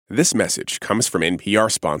This message comes from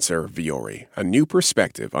NPR sponsor Vuori, a new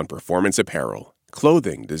perspective on performance apparel.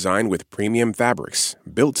 Clothing designed with premium fabrics,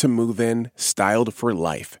 built to move in, styled for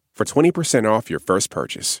life. For 20% off your first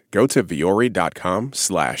purchase, go to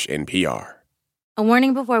vuori.com/NPR. A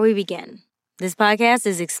warning before we begin. This podcast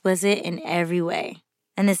is explicit in every way,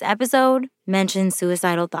 and this episode mentions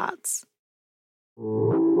suicidal thoughts.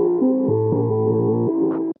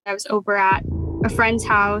 I was over at a friend's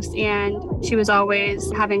house, and she was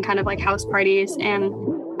always having kind of like house parties. And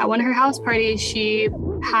at one of her house parties, she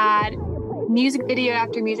had music video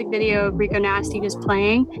after music video of Rico Nasty just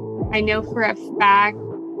playing. I know for a fact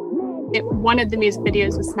that one of the music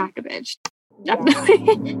videos was Smack a Bitch.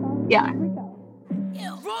 Definitely. Yeah.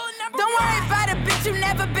 Don't worry about it, bitch, you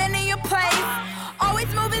never been in your place.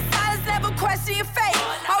 Always moving silence, never question your fate.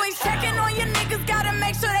 Always checking on your niggas, gotta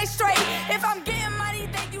make sure they straight. If I'm getting money,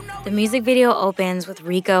 then you know. The music video opens with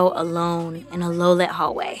Rico alone in a low-lit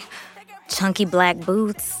hallway. Chunky black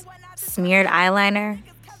boots, smeared eyeliner,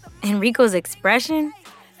 and Rico's expression,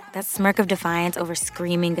 that smirk of defiance over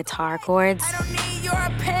screaming guitar chords. I don't need your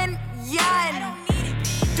opinion.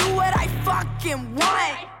 Do what I fucking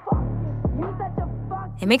want.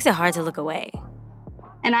 It makes it hard to look away.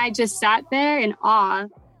 And I just sat there in awe.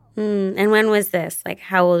 And when was this? Like,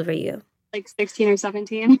 how old were you? Like 16 or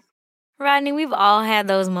 17. Rodney, we've all had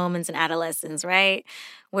those moments in adolescence, right?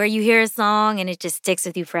 Where you hear a song and it just sticks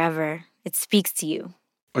with you forever. It speaks to you.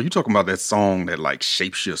 Are you talking about that song that, like,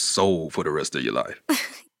 shapes your soul for the rest of your life?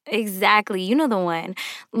 Exactly. You know the one.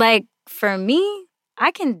 Like, for me,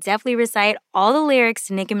 I can definitely recite all the lyrics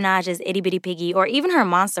to Nicki Minaj's Itty Bitty Piggy or even her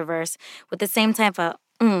Monster verse with the same type of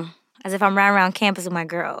as if I'm riding around campus with my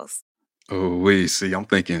girls. Oh, wait, see, I'm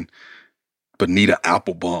thinking Bonita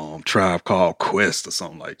Applebum, Tribe Called Quest or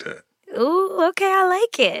something like that. Ooh, okay, I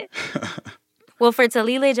like it. Well, for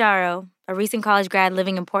Talile Jaro, a recent college grad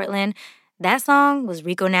living in Portland, that song was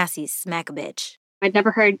Rico Nasty's Smack a Bitch. I'd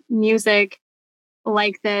never heard music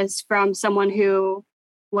like this from someone who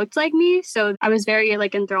looked like me, so I was very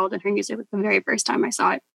enthralled in her music the very first time I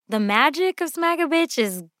saw it. The magic of Smack a Bitch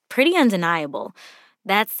is pretty undeniable.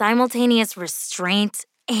 That simultaneous restraint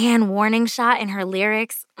and warning shot in her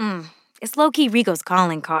lyrics, it's low-key Rico's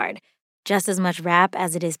calling card. Just as much rap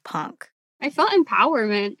as it is punk. I felt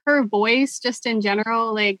empowerment. Her voice, just in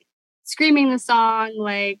general, screaming the song,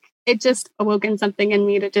 it just awoken something in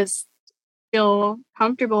me to just feel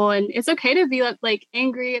comfortable. And it's okay to be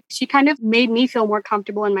angry. She kind of made me feel more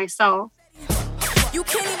comfortable in myself. You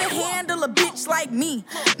can't even handle a bitch like me.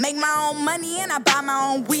 Make my own money and I buy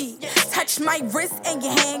my own weed. Touch my wrist and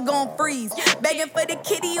your hand gon' freeze. Begging for the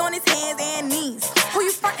kitty on his hands and knees. Who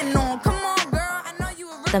you frontin' on? Come on, girl. I know you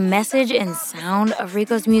a The message and sound of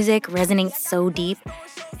Rico's music resonates so deep,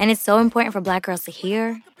 and it's so important for Black girls to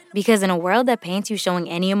hear, because in a world that paints you showing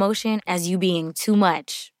any emotion as you being too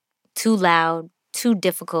much, too loud, too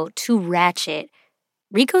difficult, too ratchet,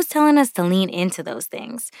 Rico's telling us to lean into those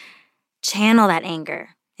things. Channel that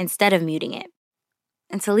anger instead of muting it.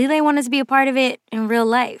 And Talile wanted to be a part of it in real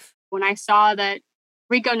life. When I saw that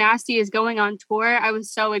Rico Nasty is going on tour, I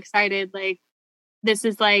was so excited. This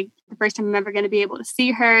is the first time I'm ever going to be able to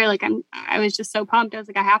see her. I was just so pumped. I was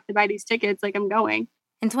I have to buy these tickets. I'm going.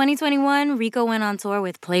 In 2021, Rico went on tour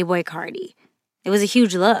with Playboi Carti. It was a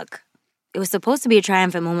huge look. It was supposed to be a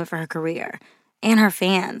triumphant moment for her career and her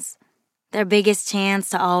fans. Their biggest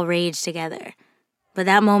chance to all rage together. But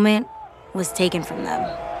that moment was taken from them.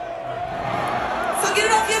 So get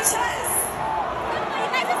it off your chest.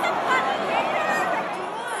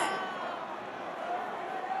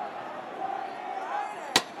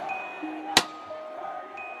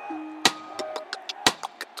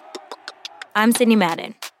 I'm Sydney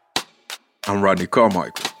Madden. I'm Rodney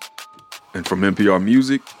Carmichael. And from NPR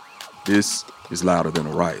Music, this is Louder Than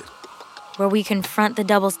a Riot. Where we confront the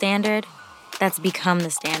double standard that's become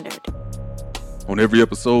the standard. On every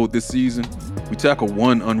episode this season, we tackle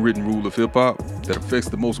one unwritten rule of hip-hop that affects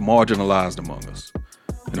the most marginalized among us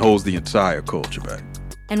and holds the entire culture back.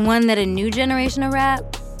 And one that a new generation of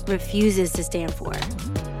rap refuses to stand for.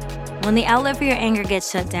 When the outlet for your anger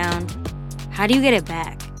gets shut down, how do you get it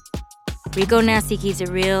back? Rico Nasty keeps it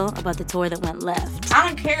real about the tour that went left. I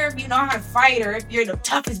don't care if you know how to fight or if you're the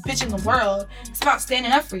toughest bitch in the world. It's about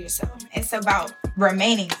standing up for yourself. It's about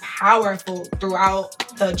remaining powerful throughout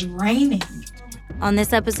the draining. On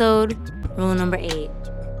this episode, rule number 8.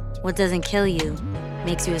 What doesn't kill you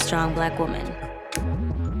makes you a strong Black woman.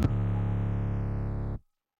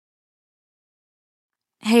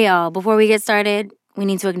 Hey y'all, before we get started, we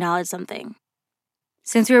need to acknowledge something.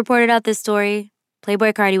 Since we reported out this story,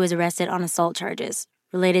 Playboi Carti was arrested on assault charges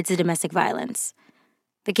related to domestic violence.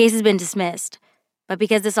 The case has been dismissed, But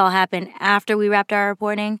because this all happened after we wrapped our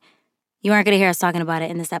reporting, you aren't going to hear us talking about it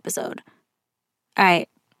in this episode. All right,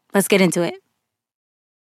 let's get into it.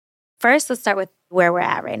 First, let's start with where we're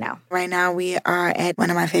at right now. Right now, we are at one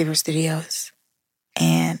of my favorite studios,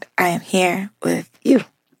 and I am here with you.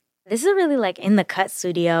 This is really like in the cut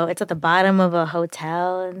studio. It's at the bottom of a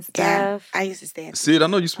hotel and stuff. Yeah, I used to stay at Sid, I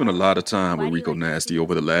know you spent a lot of time with Rico Nasty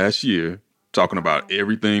over the last year talking about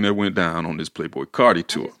everything that went down on this Playboi Carti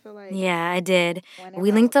tour. Yeah, I did.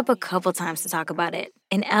 We linked up a couple times to talk about it.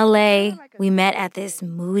 In LA, we met at this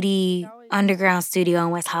moody underground studio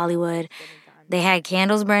in West Hollywood. They had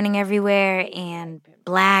candles burning everywhere and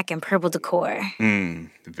black and purple decor.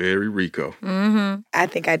 Very Rico. Mm-hmm. I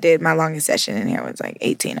think I did my longest session in here was like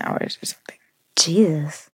 18 hours or something.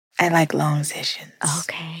 Jesus. I like long sessions.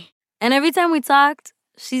 Okay. And every time we talked,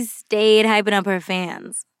 she stayed hyping up her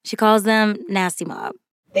fans. She calls them Nasty Mob.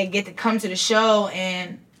 They get to come to the show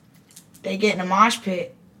and they get in a mosh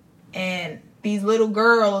pit. And these little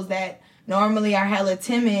girls that normally are hella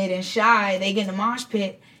timid and shy, they get in a mosh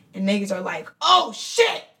pit and niggas are like, oh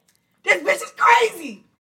shit, this bitch is crazy.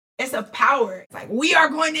 It's a power. It's like, we are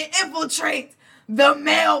going to infiltrate the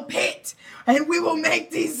male pit and we will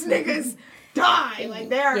make these niggas die. Like,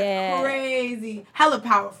 they're crazy. Hella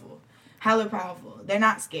powerful. Hella powerful. They're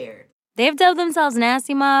not scared. They've dubbed themselves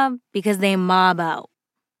Nasty Mob because they mob out.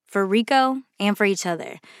 For Rico and for each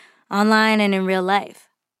other. Online and in real life.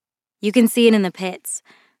 You can see it in the pits.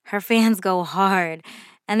 Her fans go hard.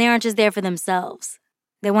 And they aren't just there for themselves.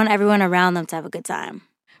 They want everyone around them to have a good time.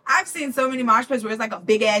 I've seen so many mosh pits where it's like a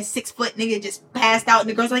big-ass 6-foot nigga just passed out and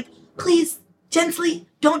the girls are like, please, gently,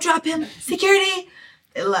 don't drop him. Security.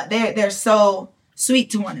 They're so sweet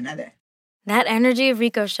to one another. That energy of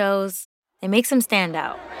Rico shows, it makes them stand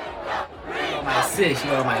out. You're my sis,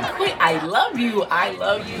 you're my queen. I love you. I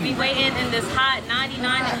love you. We waiting in this hot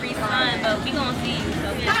 99-degree sun, but we gonna see you.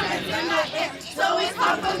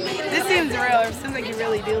 This seems real. It seems like you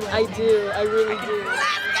really do. I do. I really do.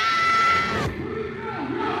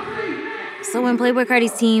 So when Playboi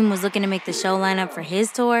Carti's team was looking to make the show lineup for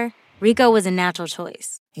his tour, Rico was a natural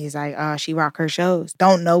choice. He's like, she rock her shows.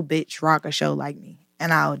 Don't no bitch rock a show like me.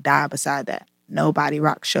 And I'll die beside that. Nobody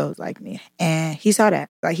rocks shows like me. And he saw that.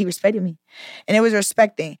 Like, he respected me. And it was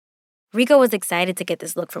respecting. Rico was excited to get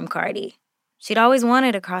this look from Carti. She'd always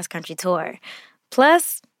wanted a cross-country tour.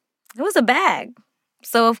 Plus, it was a bag.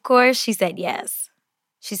 So, of course, she said yes.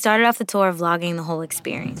 She started off the tour vlogging the whole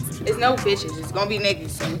experience. It's no bitches. It's gonna be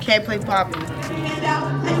niggas, so we can't play poppy.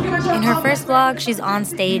 In her first vlog, she's on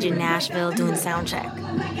stage in Nashville doing sound check. You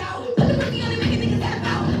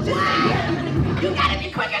gotta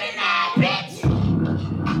be quicker than that, bitch!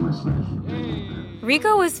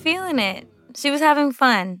 Rico was feeling it. She was having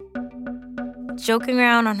fun. Joking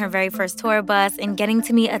around on her very first tour bus and getting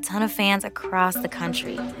to meet a ton of fans across the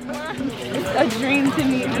country. It's a dream to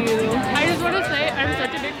meet you. I just want to say I'm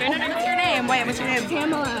such a big fan. What's your name? Wait, what's your name?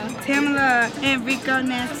 Tamala and Rico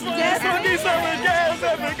Nasty.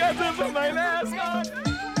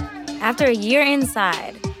 After a year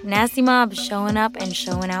inside, Nasty Mob showing up and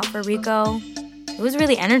showing out for Rico, it was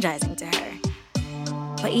really energizing to her.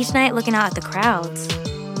 But each night looking out at the crowds,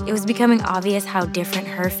 it was becoming obvious how different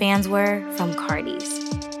her fans were from Carti's.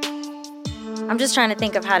 I'm just trying to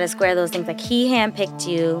think of how to square those things. Like, he handpicked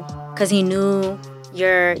you because he knew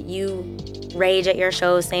you rage at your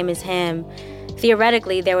shows, same as him.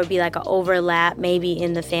 Theoretically, there would be like an overlap maybe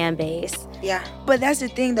in the fan base. Yeah, but that's the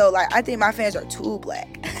thing though. Like, I think my fans are too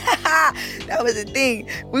black. That was the thing.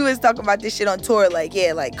 We was talking about this shit on tour. Like,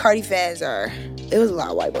 yeah, like Carti fans are. It was a lot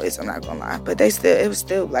of white boys. I'm not gonna lie, but it was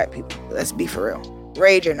still black people. Let's be for real.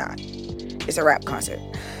 Rage or not, it's a rap concert.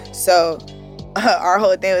 So our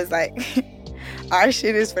whole thing was like, our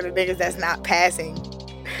shit is for the niggas that's not passing.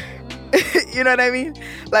 You know what I mean?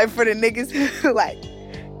 Like, for the niggas who, like,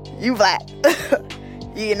 you black.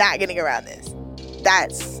 You're not getting around this.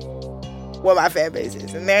 That's what my fan base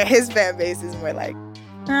is. And then his fan base is more like,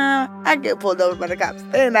 I get pulled over by the cops.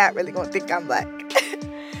 They're not really gonna think I'm black.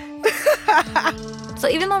 So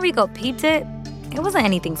even though Rico peeped it, it wasn't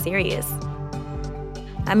anything serious.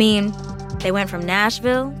 I mean, they went from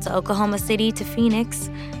Nashville to Oklahoma City to Phoenix,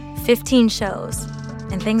 15 shows,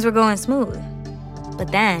 and things were going smooth.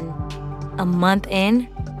 But then, a month in,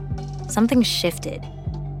 something shifted.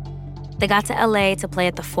 They got to LA to play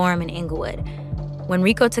at the Forum in Inglewood. When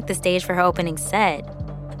Rico took the stage for her opening set,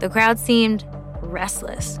 the crowd seemed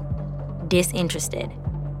restless, disinterested.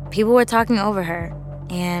 People were talking over her,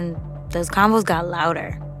 and those combos got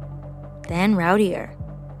louder, then rowdier.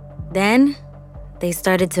 Then they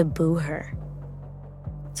started to boo her.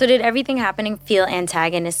 So did everything happening feel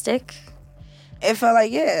antagonistic? It felt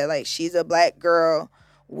like, yeah, like she's a black girl.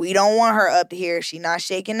 We don't want her up here. She not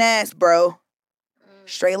shaking ass, bro.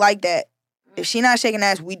 Straight like that. If she not shaking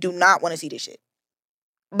ass, we do not want to see this shit.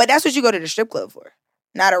 But that's what you go to the strip club for,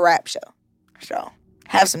 not a rap show. So,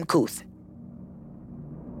 have some couth.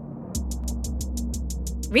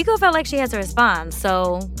 Rico felt like she had to respond,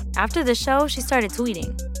 so after the show, she started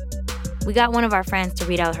tweeting. We got one of our friends to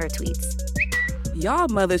read out her tweets. Y'all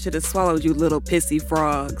mother should have swallowed you little pissy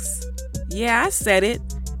frogs. Yeah, I said it.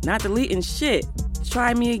 Not deleting shit.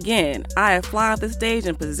 Try me again. I fly off the stage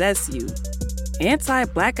and possess you.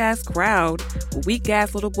 Anti-black ass crowd. Weak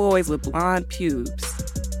ass little boys with blonde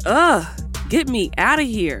pubes. Ugh, get me out of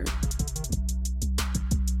here.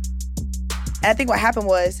 And I think what happened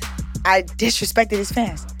was I disrespected his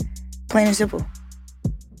fans. Plain and simple.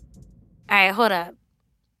 All right, hold up.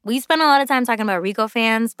 We spent a lot of time talking about Rico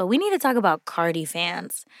fans, but we need to talk about Carti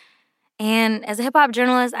fans. And as a hip-hop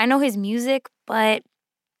journalist, I know his music, but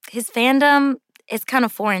his fandom is kind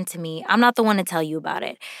of foreign to me. I'm not the one to tell you about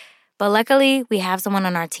it. But luckily, we have someone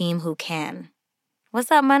on our team who can. What's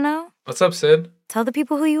up, Mano? What's up, Sid? Tell the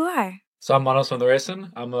people who you are. So I'm Manos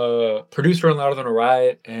Sondoresan. I'm a producer in Louder Than a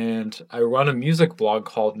Riot, and I run a music blog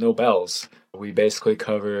called No Bells. We basically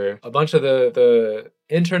cover a bunch of the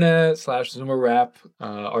internet / Zoomer rap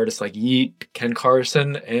artists like Yeet, Ken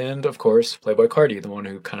Carson, and of course, Playboi Carti, the one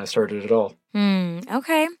who kind of started it all.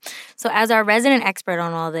 Okay. So as our resident expert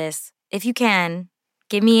on all this, if you can,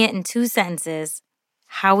 give me it in 2 sentences.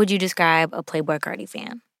 How would you describe a Playboi Carti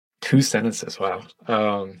fan? 2 sentences, wow.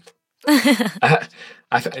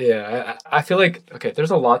 I feel like, okay,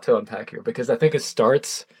 there's a lot to unpack here because I think it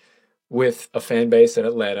starts with a fan base in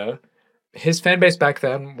Atlanta. His fan base back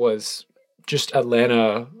then was just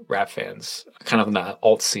Atlanta rap fans, kind of in that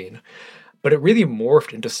alt scene. But it really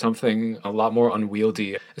morphed into something a lot more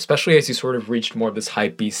unwieldy, especially as he sort of reached more of this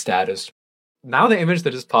hype beast status. Now the image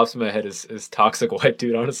that just pops in my head is toxic white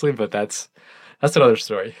dude, honestly, but that's another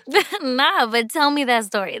story. Nah, but tell me that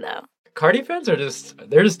story, though. Carti fans they're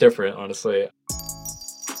just different, honestly.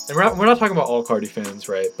 And we're not talking about all Carti fans,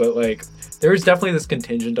 right? But like, there's definitely this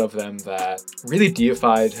contingent of them that really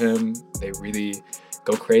deified him. They really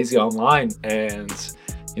go crazy online and,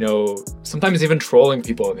 you know, sometimes even trolling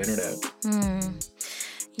people on the internet.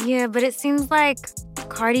 Yeah, but it seems like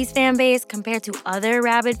Carti's fan base, compared to other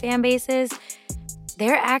rabid fan bases,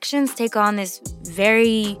 their actions take on this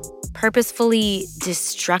very purposefully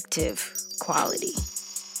destructive quality.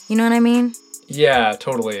 You know what I mean? Yeah,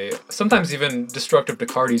 totally. Sometimes even destructive to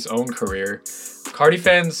Carti's own career. Carti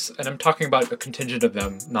fans, and I'm talking about a contingent of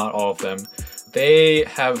them, not all of them, they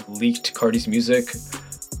have leaked Carti's music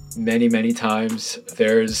many, many times.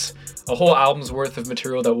 There's a whole album's worth of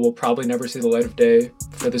material that will probably never see the light of day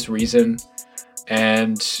for this reason.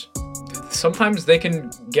 And sometimes they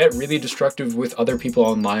can get really destructive with other people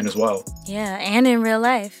online as well. Yeah, and in real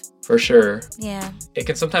life. For sure. Yeah. It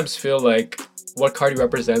can sometimes feel like what Carti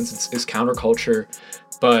represents is counterculture,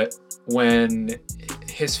 but when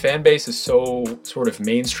his fan base is so sort of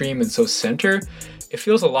mainstream and so center, it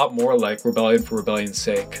feels a lot more like rebellion for rebellion's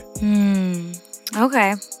sake.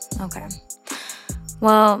 Okay.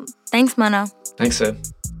 Well, thanks, Mano. Thanks, Sid.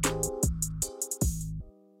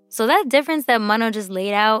 So that difference that Mano just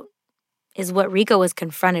laid out is what Rico was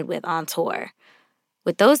confronted with on tour.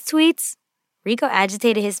 With those tweets, Rico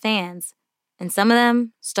agitated his fans, and some of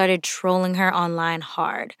them started trolling her online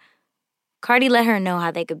hard. Carti let her know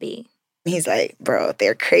how they could be. He's like, bro,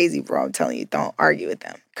 they're crazy, bro. I'm telling you, don't argue with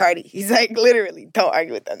them. Carti, he's like, literally, don't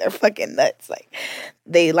argue with them. They're fucking nuts. Like,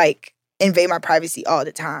 they, like, invade my privacy all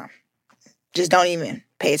the time. Just don't even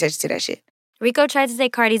pay attention to that shit. Rico tried to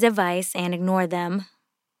take Carti's advice and ignore them,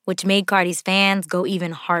 which made Carti's fans go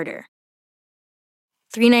even harder.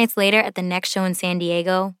 3 nights later, at the next show in San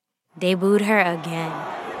Diego, they booed her again.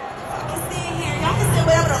 Y'all can say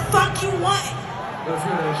whatever the fuck you want. But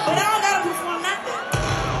I don't gotta perform nothing.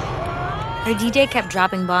 Her DJ kept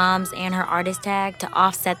dropping bombs and her artist tag to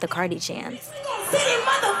offset the Carti chants. Sit in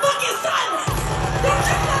motherfucking silence. Don't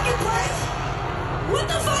you fucking play. What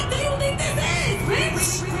the fuck do you think this is, bitch?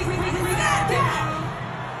 It's not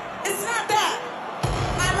that. It's not that.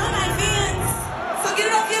 I love my fans. So get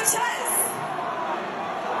it off your chest.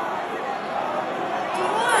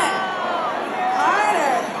 Come on.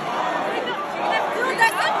 Harder.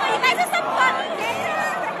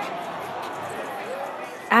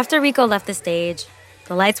 After Rico left the stage,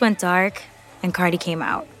 the lights went dark and Carti came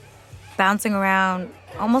out, bouncing around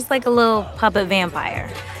almost like a little puppet vampire.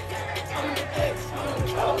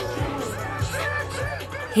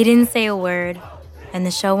 He didn't say a word, and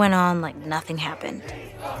the show went on like nothing happened.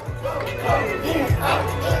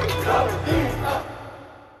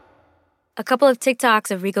 A couple of TikToks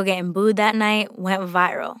of Rico getting booed that night went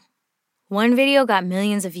viral. One video got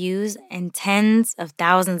millions of views and tens of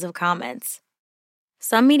thousands of comments.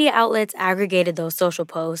 Some media outlets aggregated those social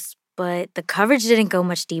posts, but the coverage didn't go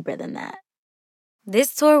much deeper than that.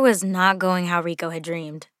 This tour was not going how Rico had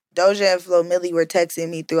dreamed. Doja and Flo Milli were texting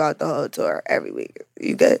me throughout the whole tour every week.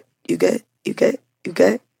 You good? You good? You good? You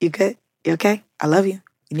good? You good? You okay? I love you.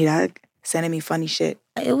 You need a hug? Sending me funny shit.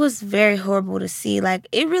 It was very horrible to see. Like,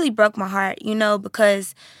 it really broke my heart, you know,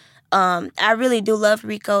 because I really do love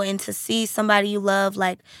Rico, and to see somebody you love,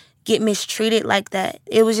 like, get mistreated like that,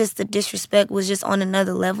 it was just, the disrespect was just on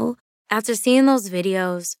another level. After seeing those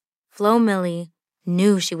videos, Flo Milli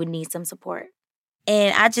knew she would need some support.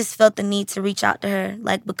 And I just felt the need to reach out to her,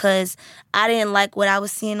 like, because I didn't like what I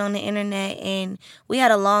was seeing on the internet, and we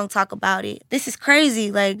had a long talk about it. This is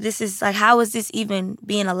crazy. Like, this is, like, how is this even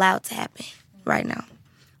being allowed to happen right now?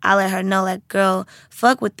 I let her know, like, girl,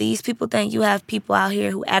 fuck with these people. Think you have people out here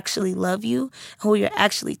who actually love you, who you're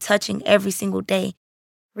actually touching every single day.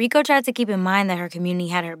 Rico tried to keep in mind that her community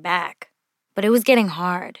had her back, but it was getting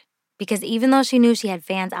hard because even though she knew she had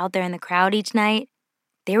fans out there in the crowd each night,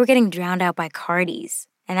 they were getting drowned out by Cartis,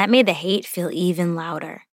 and that made the hate feel even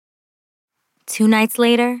louder. 2 nights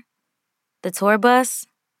later, the tour bus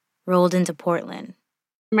rolled into Portland.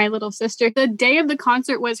 My little sister, the day of the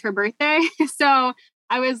concert was her birthday, so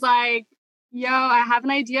I was like, yo, I have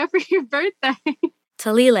an idea for your birthday.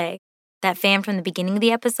 Talile, that fan from the beginning of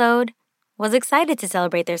the episode, was excited to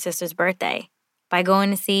celebrate their sister's birthday by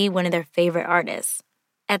going to see one of their favorite artists.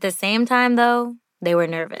 At the same time, though, they were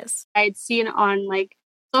nervous. I'd seen on, like,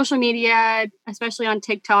 social media, especially on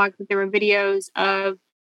TikTok, that there were videos of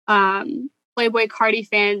Playboi Carti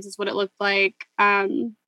fans, is what it looked like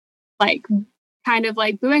kind of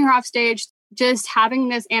like booing her off stage, just having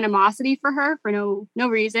this animosity for her for no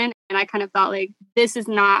reason. And I kind of thought, like,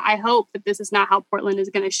 I hope that this is not how Portland is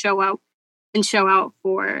going to show out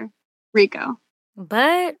for Rico.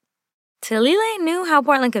 But Talile knew how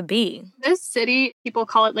Portland could be. This city, people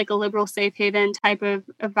call it like a liberal safe haven type of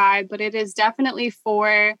vibe, but it is definitely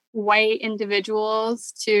for white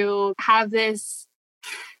individuals to have this,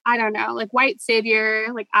 I don't know, like white savior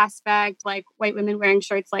like aspect, like white women wearing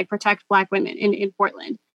shirts like protect Black women in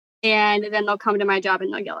Portland. And then they'll come to my job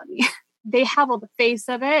and they'll yell at me. They have all the face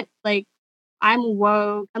of it. Like, I'm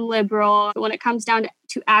woke, I'm liberal. But when it comes down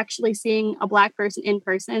to actually seeing a Black person in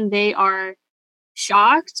person, they are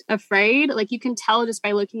shocked, afraid. Like, you can tell just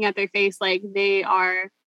by looking at their face, like, they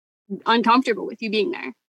are uncomfortable with you being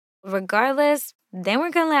there. Regardless, they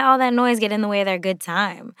weren't going to let all that noise get in the way of their good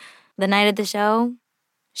time. The night of the show,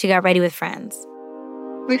 she got ready with friends.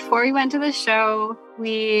 Before we went to the show,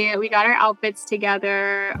 we got our outfits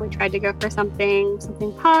together. We tried to go for something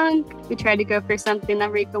punk. We tried to go for something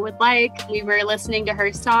that Rico would like. We were listening to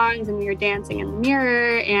her songs and we were dancing in the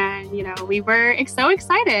mirror, and, you know, we were so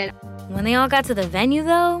excited. When they all got to the venue,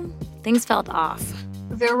 though, things felt off.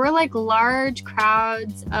 There were, like, large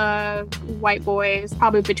crowds of white boys,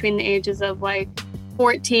 probably between the ages of, like,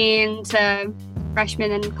 14 to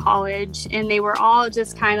freshmen in college. And they were all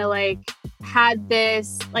just kind of, like, had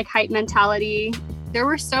this, like, hype mentality. There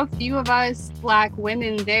were so few of us Black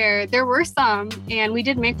women there. There were some, and we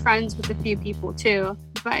did make friends with a few people, too.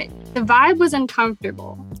 But the vibe was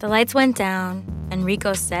uncomfortable. The lights went down, and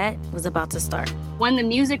Rico's set was about to start. When the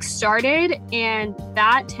music started and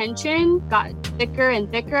that tension got thicker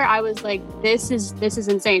and thicker, I was like, this is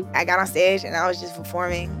insane. I got on stage and I was just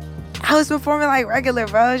performing. I was performing like regular,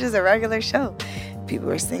 bro. It was just a regular show. People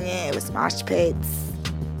were singing. It was mosh pits.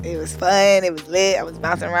 It was fun. It was lit. I was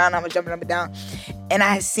bouncing around. I was jumping up and down. And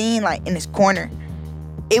I had seen, like, in this corner,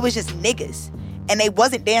 it was just niggas. And they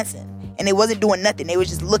wasn't dancing. And they wasn't doing nothing. They was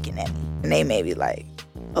just looking at me. And they maybe, like,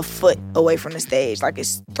 a foot away from the stage. Like,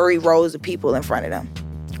 it's 3 rows of people in front of them.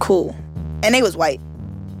 Cool. And they was white.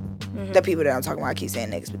 Mm-hmm. The people that I'm talking about, I keep saying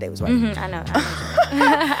niggas, but they was white. Mm-hmm. I know.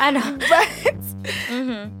 I know.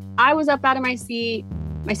 But I was up out of my seat.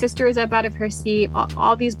 My sister was up out of her seat.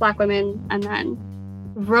 All these Black women. And then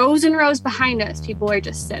rows and rows behind us, people are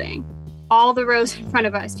just sitting. All the rows in front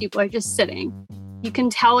of us, people are just sitting. You can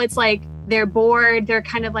tell it's like they're bored. They're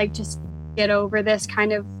kind of like, just get over this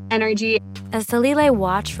kind of energy. As Talile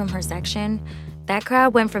watched from her section, that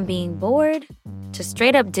crowd went from being bored to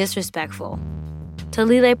straight up disrespectful.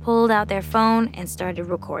 Talile pulled out their phone and started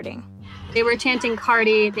recording. They were chanting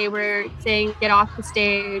Carti. They were saying, get off the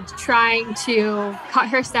stage, trying to cut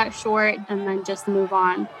her set short and then just move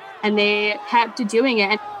on. And they kept doing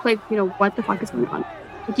it. And, like, you know, what the fuck is going on?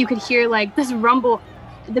 Like, you could hear, like, this rumble.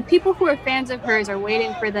 The people who are fans of hers are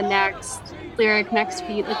waiting for the next lyric, next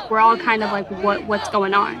beat. Like, we're all kind of like, what's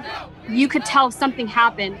going on? You could tell something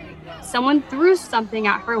happened Someone threw something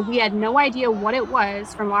at her. We had no idea what it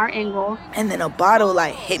was from our angle. And then a bottle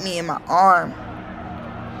like hit me in my arm.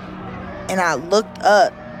 And I looked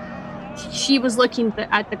up. She was looking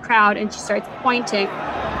at the crowd and she starts pointing.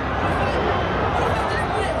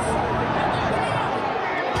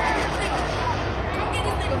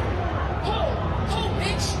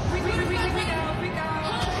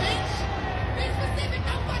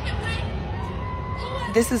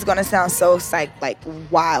 This is gonna sound so like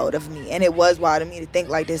wild of me, and it was wild of me to think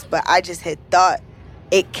like this, but I just had thought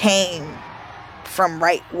it came from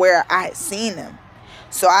right where I had seen them.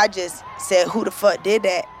 So I just said, who the fuck did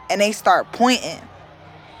that? And they start pointing.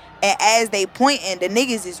 And as they pointing, the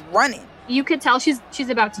niggas is running. You could tell she's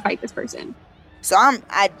about to fight this person. So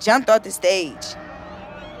I jumped off the stage.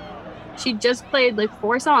 She just played like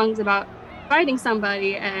 4 songs about fighting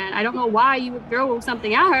somebody, and I don't know why you would throw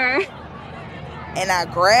something at her. And I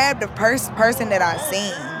grabbed the person that I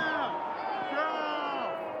seen.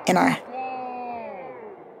 And I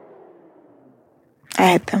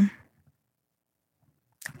hit them.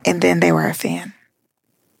 And then they were a fan.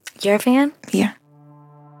 You're a fan? Yeah.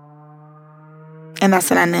 And that's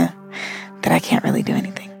when I knew that I can't really do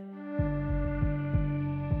anything.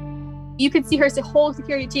 You could see her whole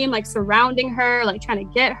security team like surrounding her, like trying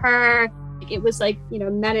to get her. It was like,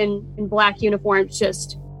 men in black uniforms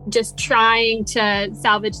just trying to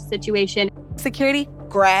salvage the situation. Security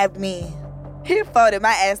grabbed me. He folded my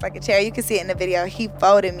ass like a chair. You can see it in the video. He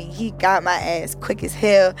folded me. He got my ass quick as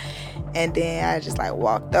hell. And then I just like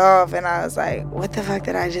walked off and I was like, what the fuck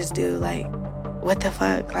did I just do? Like, what the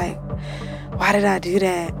fuck? Like, why did I do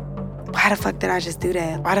that? Why the fuck did I just do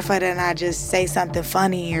that? Why the fuck didn't I just say something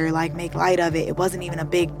funny or like make light of it? It wasn't even a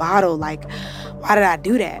big bottle. Like, why did I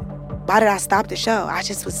do that? Why did I stop the show? I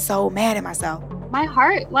just was so mad at myself. My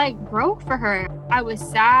heart like broke for her. I was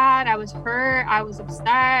sad, I was hurt, I was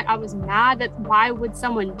upset, I was mad that why would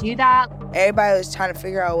someone do that? Everybody was trying to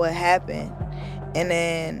figure out what happened. And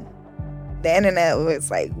then the internet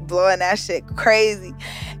was like blowing that shit crazy.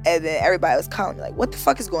 And then everybody was calling me like, what the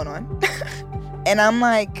fuck is going on? And I'm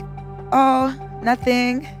like, oh,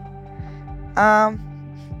 nothing.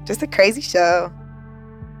 Just a crazy show.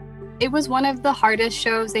 It was one of the hardest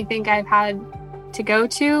shows I think I've had to go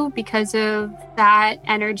to because of that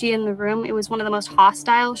energy in the room. It was one of the most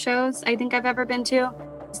hostile shows I think I've ever been to.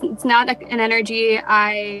 It's not an energy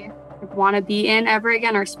I want to be in ever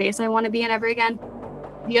again or space I want to be in ever again.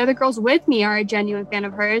 The other girls with me are a genuine fan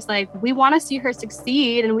of hers. Like, we want to see her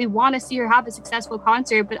succeed and we want to see her have a successful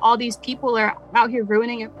concert, but all these people are out here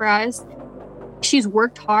ruining it for us. She's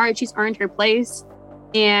worked hard, she's earned her place,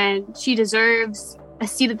 and she deserves a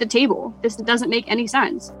seat at the table. This doesn't make any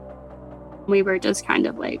sense. We were just kind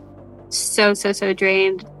of like so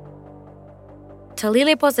drained.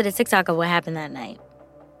 Talile posted a TikTok of what happened that night.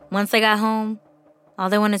 Once they got home, all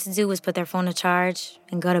they wanted to do was put their phone to charge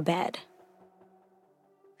and go to bed.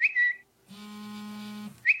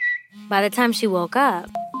 By the time she woke up,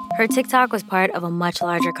 her TikTok was part of a much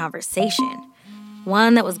larger conversation,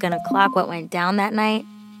 one that was going to clock what went down that night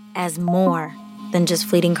as more than just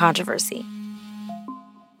fleeting controversy.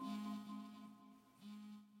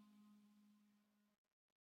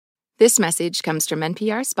 This message comes from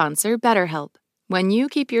NPR sponsor BetterHelp. When you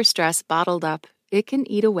keep your stress bottled up, it can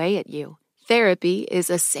eat away at you. Therapy is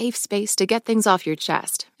a safe space to get things off your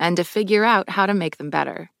chest and to figure out how to make them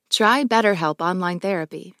better. Try BetterHelp Online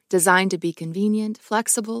Therapy, designed to be convenient,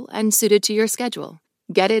 flexible, and suited to your schedule.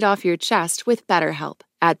 Get it off your chest with BetterHelp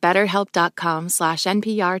at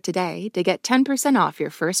betterhelp.com/NPR today to get 10% off your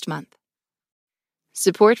first month.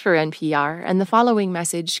 Support for NPR and the following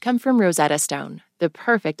message come from Rosetta Stone, the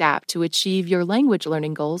perfect app to achieve your language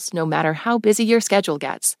learning goals no matter how busy your schedule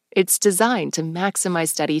gets. It's designed to maximize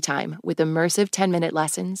study time with immersive 10-minute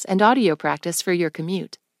lessons and audio practice for your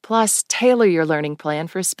commute. Plus, tailor your learning plan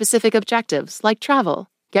for specific objectives like travel.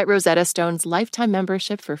 Get Rosetta Stone's lifetime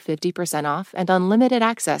membership for 50% off and unlimited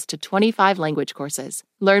access to 25 language courses.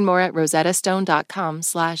 Learn more at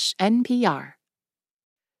rosettastone.com/NPR.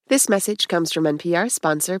 This message comes from NPR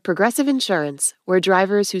sponsor Progressive Insurance, where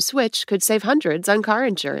drivers who switch could save hundreds on car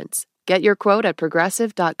insurance. Get your quote at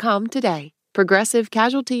progressive.com today. Progressive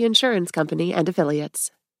Casualty Insurance Company and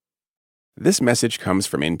Affiliates. This message comes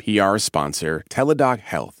from NPR sponsor Teladoc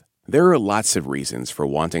Health. There are lots of reasons for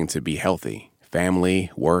wanting to be healthy.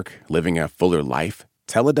 Family, work, living a fuller life.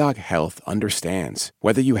 Teladoc Health understands.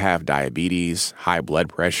 Whether you have diabetes, high blood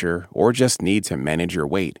pressure, or just need to manage your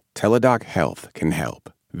weight, Teladoc Health can help.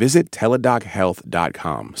 Visit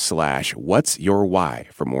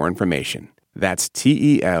teladochealth.com/whatsyourwhy for more information. That's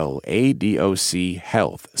TELADOC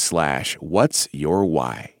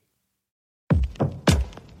health/whatsyourwhy.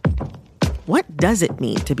 What does it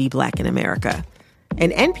mean to be Black in America?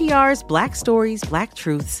 In NPR's Black Stories, Black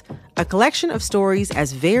Truths, a collection of stories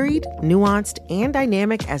as varied, nuanced, and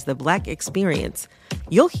dynamic as the Black experience,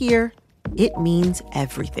 you'll hear it means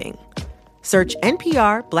everything. Search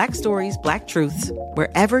NPR Black Stories, Black Truths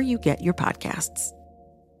wherever you get your podcasts.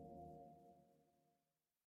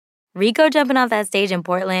 Rico jumping off that stage in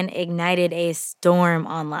Portland ignited a storm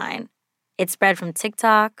online. It spread from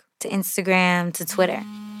TikTok to Instagram to Twitter.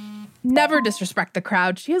 Never disrespect the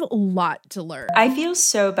crowd. She has a lot to learn. I feel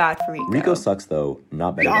so bad for Rico. Rico sucks, though.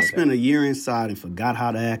 Not better. Y'all spent a year inside and forgot how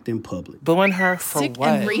to act in public. Booing her for Sick what?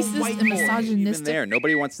 and racist and misogynistic. There,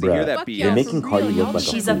 nobody wants to hear that BS. They're making Cardi look like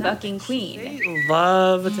She's a fucking queen. They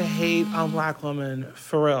love to hate on Black women,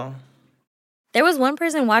 for real. There was one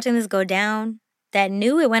person watching this go down that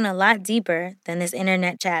knew it went a lot deeper than this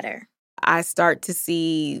internet chatter. I start to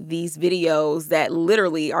see these videos that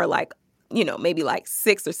literally are like, maybe like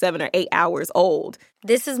 6 or 7 or 8 hours old.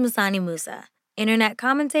 This is Masani Musa, internet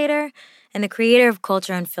commentator and the creator of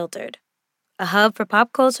Culture Unfiltered, a hub for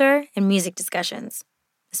pop culture and music discussions,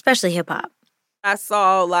 especially hip-hop. I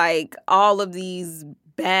saw like all of these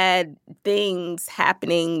bad things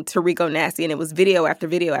happening to Rico Nasty, and it was video after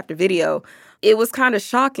video after video. It was kind of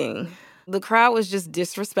shocking. The crowd was just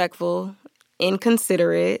disrespectful,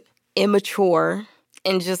 inconsiderate, immature,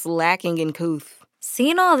 and just lacking in couth.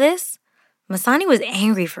 Seeing all this, Masani was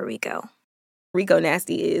angry for Rico. Rico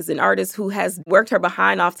Nasty is an artist who has worked her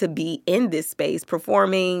behind off to be in this space,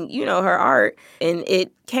 performing, her art. And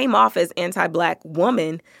it came off as anti-Black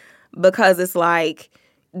woman because it's like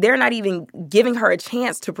they're not even giving her a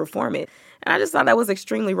chance to perform it. And I just thought that was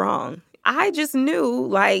extremely wrong. I just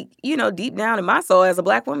knew, deep down in my soul as a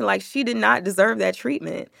Black woman, she did not deserve that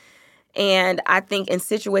treatment. And I think in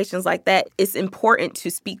situations like that, it's important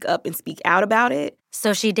to speak up and speak out about it.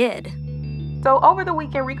 So she did. So over the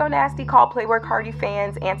weekend, Rico Nasty called Playboi Carti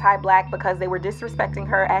fans anti-Black because they were disrespecting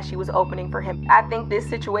her as she was opening for him. I think this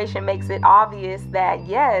situation makes it obvious that,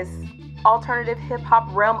 yes, alternative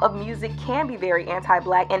hip-hop realm of music can be very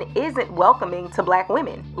anti-Black and isn't welcoming to Black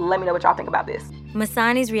women. Let me know what y'all think about this.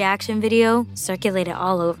 Masani's reaction video circulated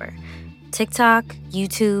all over TikTok,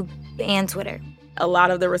 YouTube, and Twitter. A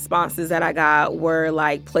lot of the responses that I got were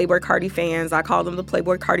like Playboi Carti fans. I call them the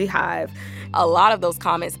Playboi Carti Hive. A lot of those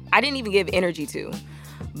comments I didn't even give energy to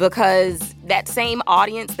because that same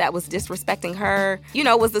audience that was disrespecting her,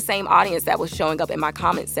 was the same audience that was showing up in my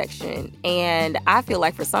comment section. And I feel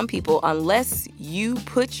like for some people, unless you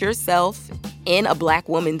put yourself in a Black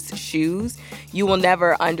woman's shoes, you will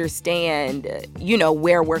never understand,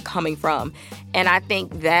 where we're coming from. And I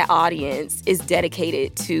think that audience is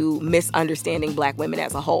dedicated to misunderstanding Black women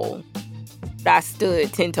as a whole. I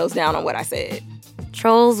stood 10 toes down on what I said.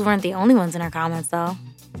 Trolls weren't the only ones in our comments, though.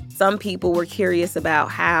 Some people were curious about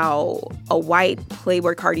how a white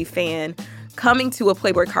Playboi Carti fan coming to a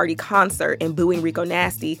Playboi Carti concert and booing Rico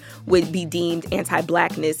Nasty would be deemed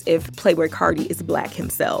anti-Blackness if Playboi Carti is Black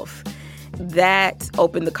himself. That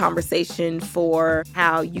opened the conversation for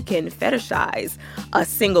how you can fetishize a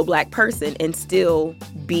single Black person and still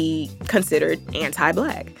be considered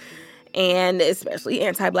anti-Black, and especially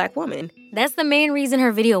anti-Black woman. That's the main reason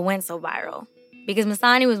her video went so viral, because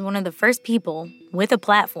Masani was one of the first people with a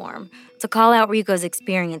platform to call out Rico's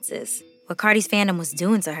experiences, what Carti's fandom was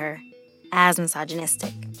doing to her, as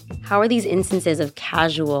misogynistic. How are these instances of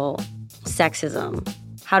casual sexism?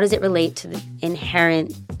 How does it relate to the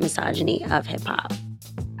inherent misogyny of hip-hop?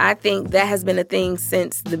 I think that has been a thing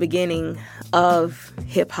since the beginning of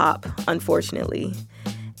hip-hop, unfortunately.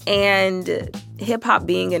 And hip-hop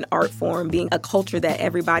being an art form, being a culture that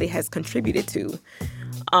everybody has contributed to.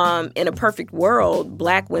 In a perfect world,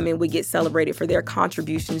 Black women would get celebrated for their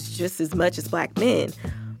contributions just as much as Black men,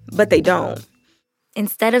 but they don't.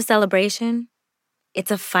 Instead of celebration, it's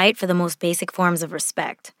a fight for the most basic forms of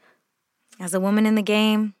respect. As a woman in the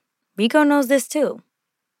game, Rico knows this too.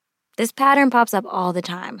 This pattern pops up all the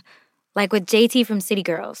time, like with JT from City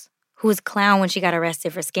Girls, who was clowned when she got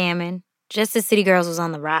arrested for scamming, just as City Girls was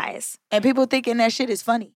on the rise. And people thinking that shit is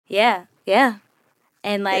funny. Yeah.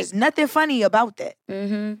 And there's nothing funny about that.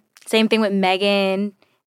 Mm-hmm. Same thing with Megan.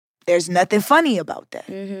 There's nothing funny about that.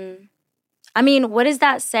 Mm-hmm. I mean, what does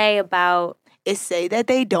that say about... It say that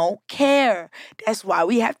they don't care. That's why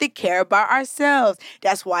we have to care about ourselves.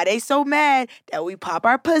 That's why they so mad that we pop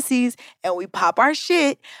our pussies and we pop our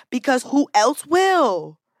shit, because who else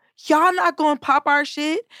will? Y'all not gonna pop our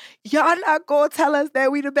shit. Y'all not gonna tell us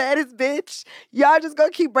that we the baddest bitch. Y'all just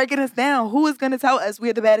gonna keep breaking us down. Who is gonna tell us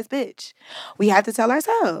we're the baddest bitch? We have to tell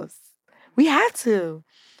ourselves. We have to.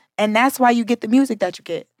 And that's why you get the music that you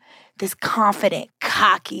get. This confident,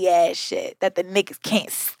 cocky ass shit that the niggas can't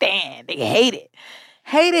stand. They hate it.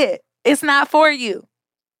 Hate it. It's not for you.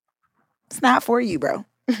 It's not for you, bro.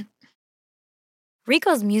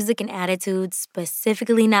 Rico's music and attitude,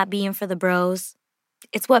 specifically not being for the bros,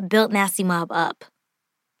 it's what built Nasty Mob up.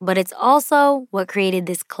 But it's also what created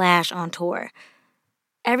this clash on tour.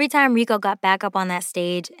 Every time Rico got back up on that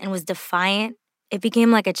stage and was defiant, it became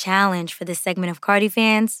like a challenge for this segment of Carti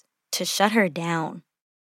fans to shut her down.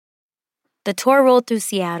 The tour rolled through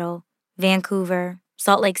Seattle, Vancouver,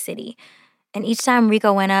 Salt Lake City, and each time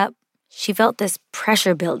Rico went up, she felt this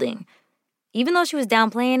pressure building. Even though she was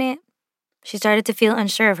downplaying it, she started to feel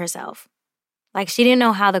unsure of herself. Like she didn't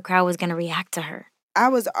know how the crowd was going to react to her. I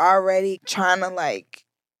was already trying to,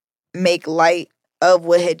 make light of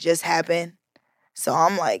what had just happened. So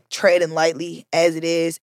I'm, treading lightly as it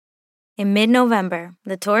is. In mid-November,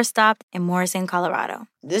 the tour stopped in Morrison, Colorado.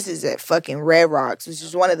 This is at fucking Red Rocks, which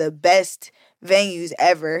is one of the best venues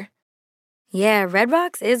ever. Yeah, Red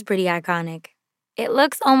Rocks is pretty iconic. It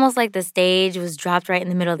looks almost like the stage was dropped right in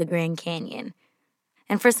the middle of the Grand Canyon.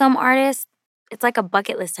 And for some artists, it's like a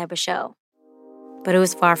bucket list type of show. But it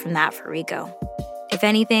was far from that for Rico. If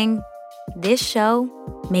anything, this show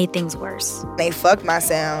made things worse. They fucked my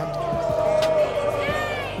sound.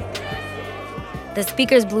 The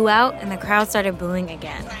speakers blew out and the crowd started booing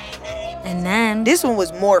again. And then... This one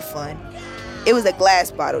was more fun. It was a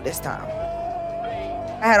glass bottle this time.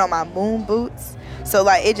 I had on my moon boots, so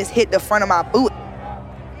it just hit the front of my boot.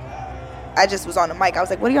 I just was on the mic. I was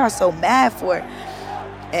like, what are y'all so mad for?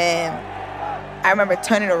 And I remember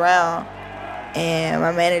turning around and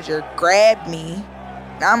my manager grabbed me.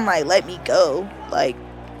 And I'm like, let me go. I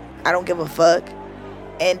don't give a fuck.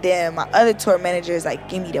 And then my other tour manager is like,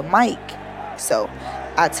 give me the mic. So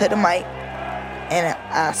I took the mic and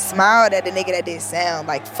I smiled at the nigga that did sound,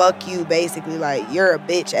 fuck you, basically, you're a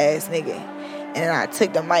bitch ass nigga. And then I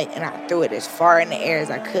took the mic and I threw it as far in the air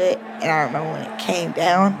as I could. And I remember when it came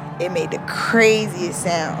down, it made the craziest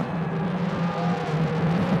sound.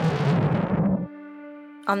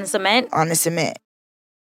 On the cement? On the cement.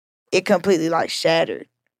 It completely shattered.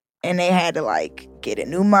 And they had to get a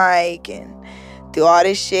new mic and do all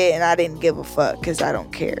this shit. And I didn't give a fuck because I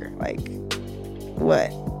don't care.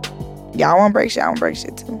 What? Y'all want to break shit? I want to break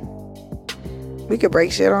shit too. We could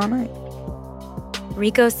break shit all night.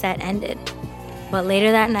 Rico's set ended. But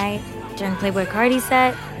later that night, during Playboi Carti's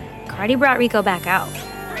set, Carti brought Rico back out.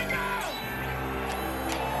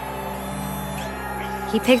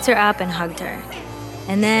 He picked her up and hugged her.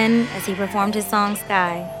 And then, as he performed his song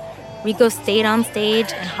Sky, Rico stayed on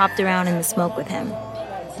stage and hopped around in the smoke with him.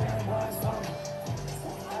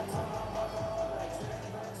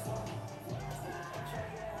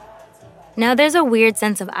 Now, there's a weird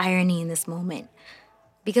sense of irony in this moment.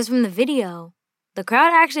 Because from the video, the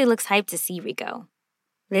crowd actually looks hyped to see Rico.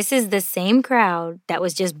 This is the same crowd that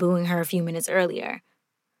was just booing her a few minutes earlier.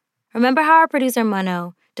 Remember how our producer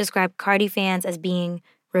Mano described Carti fans as being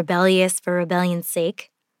rebellious for rebellion's sake?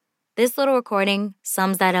 This little recording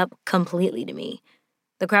sums that up completely to me.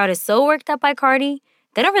 The crowd is so worked up by Carti,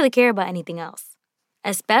 they don't really care about anything else.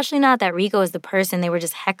 Especially not that Rico is the person they were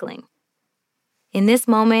just heckling. In this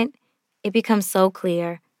moment, it becomes so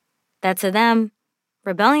clear that to them,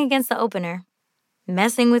 rebelling against the opener,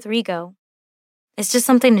 messing with Rico, it's just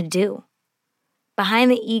something to do.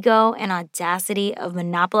 Behind the ego and audacity of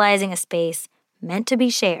monopolizing a space meant to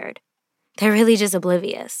be shared, they're really just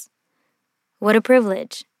oblivious. What a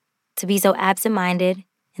privilege to be so absent-minded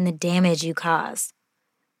in the damage you cause.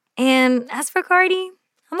 And as for Carti,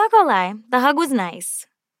 I'm not gonna lie, the hug was nice.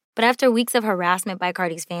 But after weeks of harassment by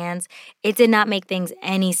Carti's fans, it did not make things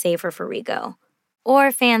any safer for Rico.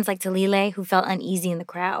 Or fans like Talile who felt uneasy in the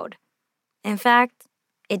crowd. In fact,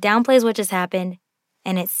 it downplays what just happened,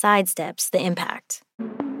 and it sidesteps the impact.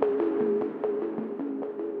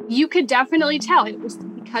 You could definitely tell it was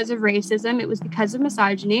because of racism. It was because of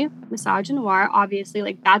misogyny, misogynoir.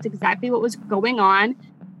 Obviously, that's exactly what was going on.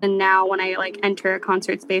 And now when I enter a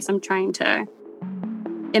concert space, I'm trying to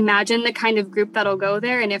imagine the kind of group that'll go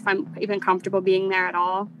there and if I'm even comfortable being there at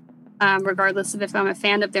all, regardless of if I'm a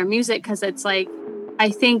fan of their music. Because it's I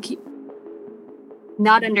think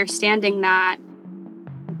not understanding that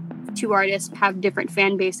two artists have different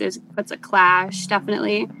fan bases puts a clash,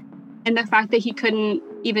 definitely. And the fact that he couldn't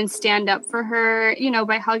even stand up for her,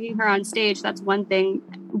 by hugging her on stage, that's one thing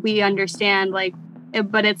we understand,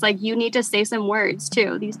 but it's you need to say some words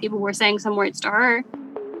too. These people were saying some words to her.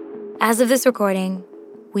 As of this recording,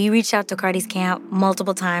 we reached out to Carti's camp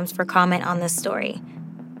multiple times for comment on this story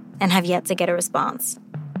and have yet to get a response.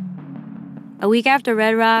 A week after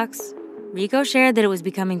Red Rocks, Rico shared that it was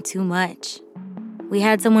becoming too much. we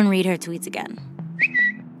had someone read her tweets again.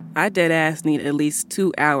 I deadass need at least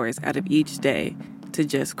 2 hours out of each day to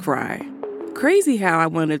just cry. Crazy how I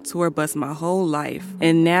wanted a tour bus my whole life,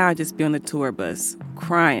 and now I just be on the tour bus,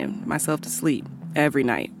 crying myself to sleep every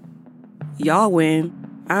night. Y'all win.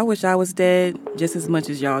 I wish I was dead just as much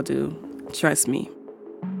as y'all do. Trust me.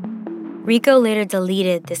 Rico later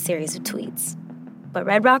deleted this series of tweets, but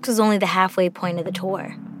Red Rocks was only the halfway point of the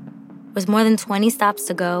tour. With more than 20 stops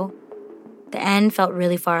to go, the end felt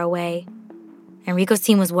really far away, and Rico's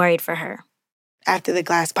team was worried for her. After the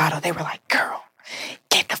glass bottle, they were like, girl,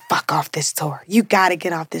 get the fuck off this tour. You gotta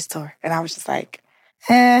get off this tour. And I was just like,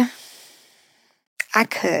 I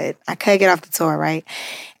could get off the tour, right?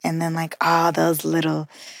 And then like all those little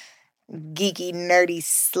geeky, nerdy,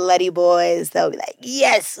 slutty boys, they'll be like,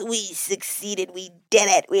 yes, we succeeded. We did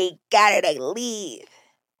it. We got it. I leave.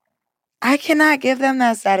 I cannot give them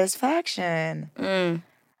that satisfaction.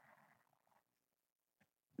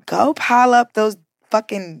 Go pile up those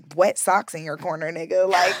fucking wet socks in your corner, nigga.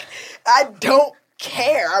 Like, I don't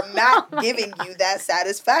care. I'm not giving you that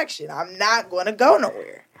satisfaction. I'm not going to go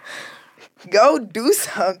nowhere. Go do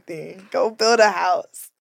something. Go build a house.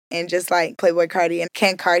 And just like Playboi Carti and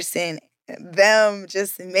Ken Carson, them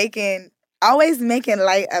just always making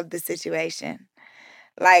light of the situation.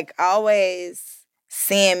 Like, always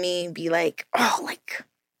seeing me be like, oh, like,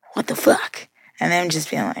 what the fuck? And them just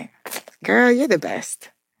being like, girl, you're the best.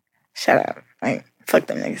 Shut up. Like, fuck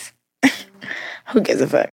them niggas. Who gives a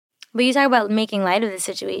fuck? But you talk about making light of the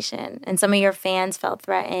situation, and some of your fans felt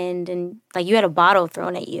threatened, and like you had a bottle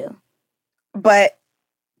thrown at you. But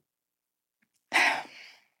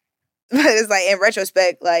it's like, in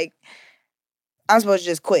retrospect, like, I'm supposed to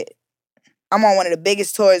just quit. I'm on one of the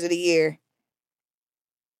biggest tours of the year.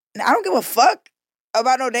 And I don't give a fuck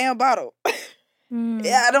about no damn bottle.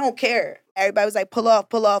 Yeah, I don't care. Everybody was like, pull off,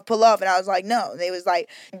 pull off, pull off. And I was like, no. They was like,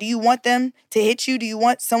 do you want them to hit you? Do you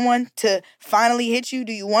want someone to finally hit you?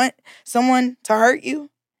 Do you want someone to hurt you?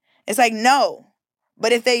 It's like, no.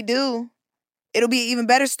 But if they do, it'll be an even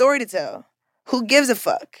better story to tell. Who gives a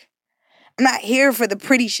fuck? I'm not here for the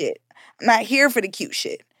pretty shit. I'm not here for the cute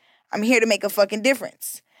shit. I'm here to make a fucking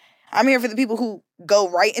difference. I'm here for the people who go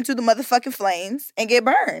right into the motherfucking flames and get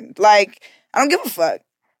burned. Like, I don't give a fuck.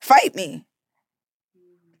 Fight me.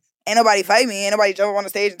 Ain't nobody fight me. Ain't nobody jump up on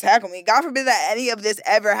the stage and tackle me. God forbid that any of this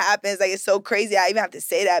ever happens. Like, it's so crazy I even have to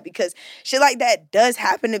say that because shit like that does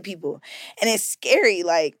happen to people. And it's scary.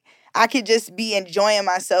 Like, I could just be enjoying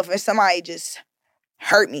myself and somebody just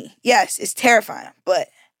hurt me. Yes, it's terrifying. But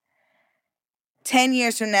 10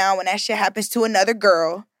 years from now, when that shit happens to another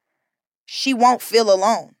girl, she won't feel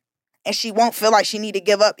alone. And she won't feel like she need to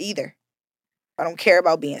give up either. I don't care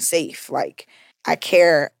about being safe. Like, I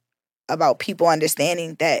care about people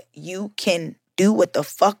understanding that you can do what the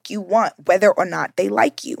fuck you want, whether or not they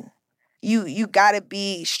like you. You gotta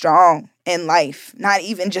be strong in life, not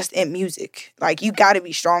even just in music. Like, you gotta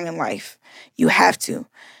be strong in life. You have to.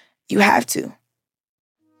 You have to.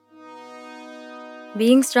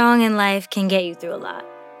 Being strong in life can get you through a lot,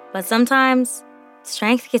 but sometimes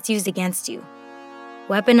strength gets used against you,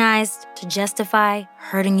 weaponized to justify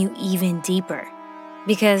hurting you even deeper.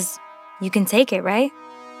 Because you can take it, right?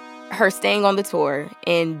 Her staying on the tour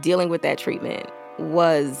and dealing with that treatment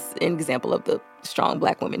was an example of the strong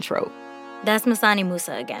Black women trope. That's Masani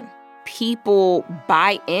Musa again. People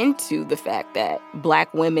buy into the fact that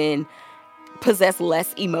Black women possess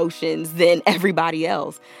less emotions than everybody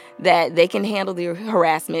else, that they can handle the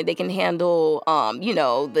harassment, they can handle,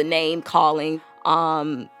 the name calling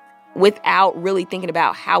without really thinking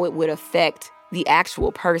about how it would affect the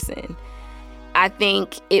actual person. I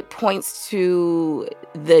think it points to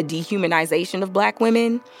the dehumanization of Black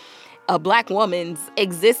women. A Black woman's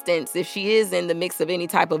existence, if she is in the mix of any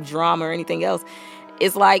type of drama or anything else,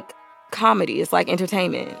 is like comedy. It's like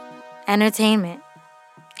entertainment. Entertainment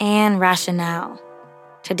and rationale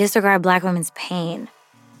to disregard Black women's pain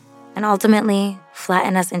and ultimately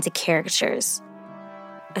flatten us into caricatures.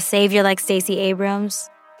 A savior like Stacey Abrams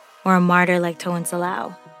or a martyr like Toyin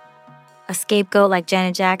Salau. A scapegoat like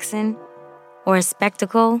Janet Jackson or a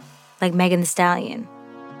spectacle like Megan Thee Stallion.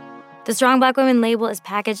 The Strong Black Women label is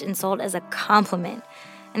packaged and sold as a compliment,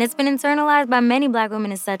 and it's been internalized by many Black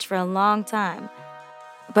women as such for a long time.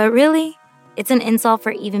 But really, it's an insult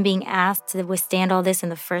for even being asked to withstand all this in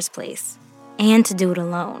the first place, and to do it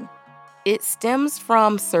alone. It stems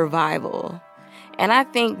from survival, and I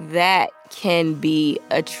think that can be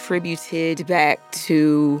attributed back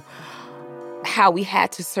to how we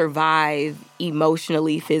had to survive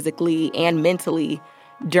emotionally, physically, and mentally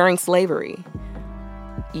during slavery.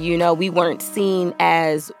 You know, we weren't seen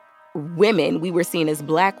as women, we were seen as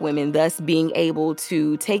Black women, thus being able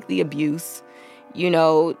to take the abuse,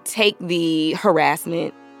 take the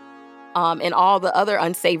harassment, and all the other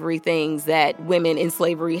unsavory things that women in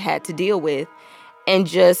slavery had to deal with, and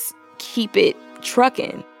just keep it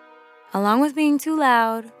trucking. Along with being too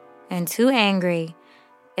loud and too angry,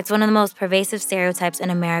 it's one of the most pervasive stereotypes in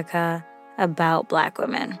America about Black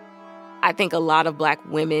women. I think a lot of Black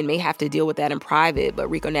women may have to deal with that in private, but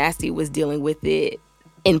Rico Nasty was dealing with it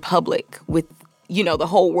in public with, the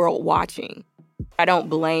whole world watching. I don't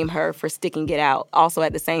blame her for sticking it out. Also,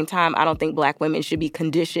 at the same time, I don't think Black women should be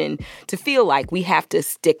conditioned to feel like we have to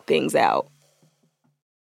stick things out.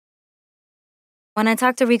 When I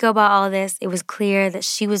talked to Rico about all this, it was clear that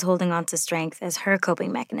she was holding on to strength as her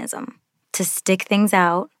coping mechanism, to stick things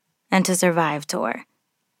out and to survive tour.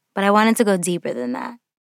 But I wanted to go deeper than that.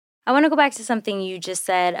 I want to go back to something you just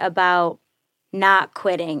said about not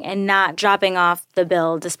quitting and not dropping off the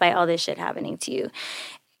bill despite all this shit happening to you.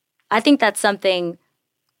 I think that's something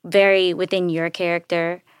very within your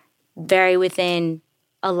character, very within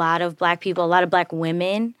a lot of Black people, a lot of Black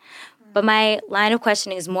women. But my line of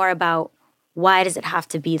questioning is more about, why does it have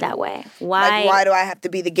to be that way? Why do I have to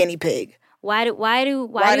be the guinea pig? Why do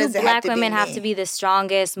Black women have to be the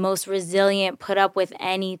strongest, most resilient, put up with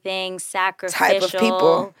anything, sacrificial type of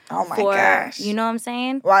people? Oh my gosh. You know what I'm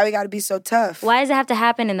saying? Why we gotta be so tough? Why does it have to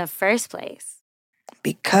happen in the first place?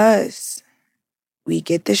 Because we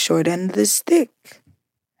get the short end of the stick.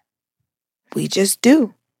 We just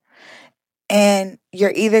do. And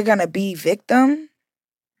you're either gonna be victim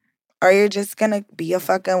or you're just gonna be a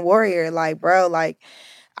fucking warrior. Like, bro,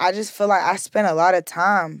 I just feel like I spent a lot of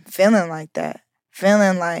time feeling like that.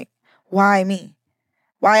 Feeling like, why me?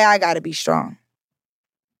 Why I gotta be strong?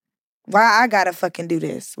 Why I gotta fucking do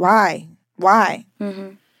this? Why? Mm-hmm.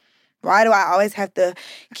 Why do I always have to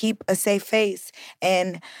keep a safe face?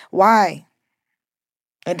 And why?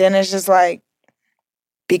 And then it's just like,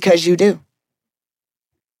 because you do.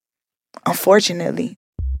 Unfortunately.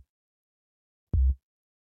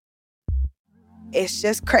 It's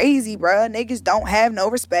just crazy, bruh. Niggas don't have no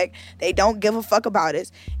respect. They don't give a fuck about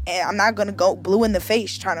us. And I'm not gonna go blue in the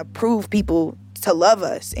face trying to prove people to love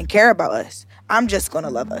us and care about us. I'm just gonna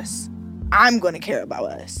love us. I'm gonna care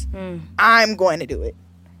about us. I'm going to do it.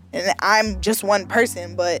 And I'm just one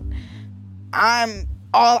person, but I'm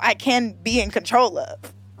all I can be in control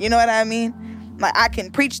of. You know what I mean? Like, I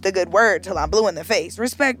can preach the good word till I'm blue in the face.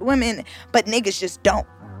 Respect women, but niggas just don't.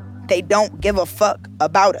 They don't give a fuck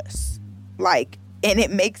about us. Like, and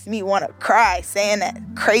it makes me want to cry saying that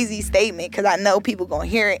crazy statement, because I know people gonna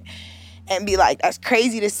hear it and be like, that's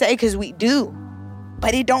crazy to say, because we do.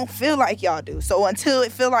 But it don't feel like y'all do. So until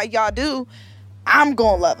it feel like y'all do, I'm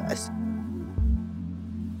gonna love us.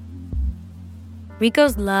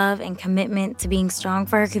 Rico's love and commitment to being strong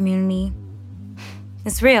for her community,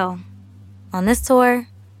 it's real. On this tour,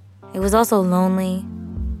 it was also lonely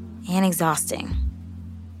and exhausting.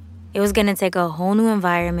 It was gonna take a whole new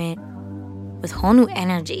environment with whole new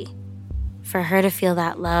energy for her to feel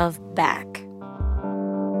that love back.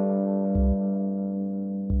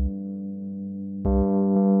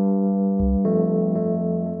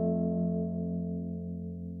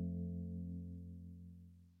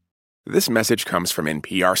 This message comes from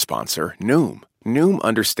NPR sponsor Noom. Noom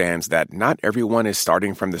understands that not everyone is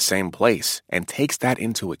starting from the same place and takes that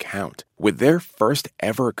into account. With their first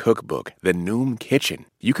ever cookbook, The Noom Kitchen,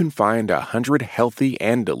 you can find 100 healthy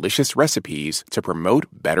and delicious recipes to promote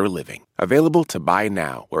better living. Available to buy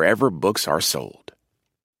now wherever books are sold.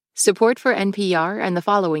 Support for NPR and the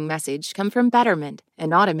following message come from Betterment,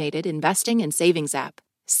 an automated investing and savings app.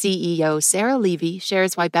 CEO Sarah Levy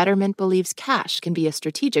shares why Betterment believes cash can be a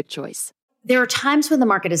strategic choice. There are times when the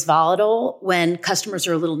market is volatile, when customers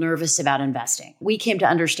are a little nervous about investing. We came to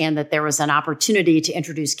understand that there was an opportunity to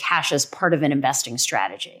introduce cash as part of an investing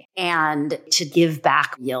strategy and to give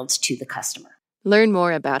back yields to the customer. Learn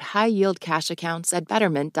more about high-yield cash accounts at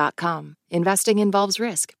Betterment.com. Investing involves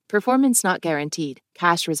risk. Performance not guaranteed.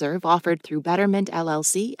 Cash reserve offered through Betterment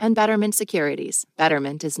LLC and Betterment Securities.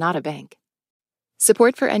 Betterment is not a bank.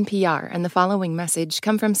 Support for NPR and the following message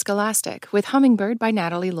come from Scholastic with Hummingbird by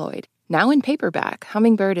Natalie Lloyd. Now in paperback,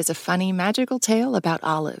 Hummingbird is a funny, magical tale about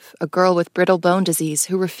Olive, a girl with brittle bone disease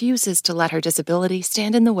who refuses to let her disability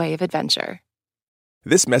stand in the way of adventure.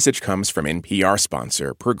 This message comes from NPR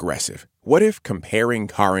sponsor Progressive. What if comparing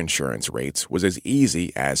car insurance rates was as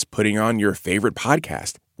easy as putting on your favorite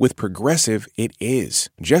podcast? With Progressive, it is.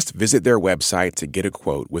 Just visit their website to get a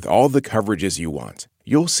quote with all the coverages you want.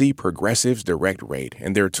 You'll see Progressive's direct rate,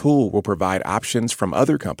 and their tool will provide options from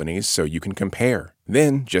other companies so you can compare.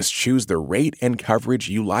 Then just choose the rate and coverage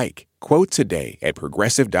you like. Quote today at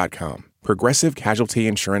Progressive.com. Progressive Casualty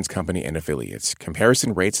Insurance Company and Affiliates.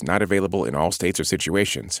 Comparison rates not available in all states or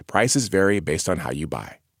situations. Prices vary based on how you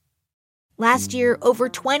buy. Last year, over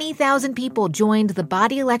 20,000 people joined the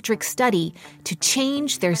Body Electric study to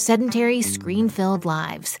change their sedentary, screen-filled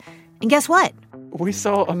lives. And guess what? We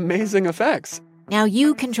saw amazing effects. Now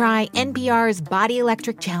you can try NPR's Body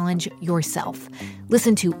Electric Challenge yourself.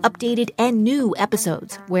 Listen to updated and new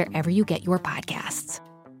episodes wherever you get your podcasts.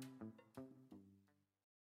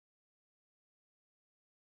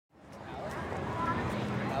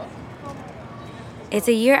 It's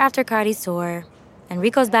a year after Carti's tour, and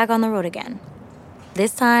Rico's back on the road again.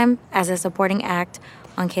 This time as a supporting act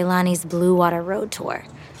on Kehlani's Blue Water Road Tour.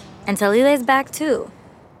 And Talile's back too,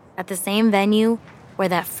 at the same venue where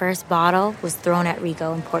that first bottle was thrown at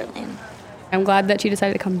Rico in Portland. I'm glad that she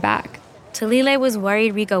decided to come back. Talile was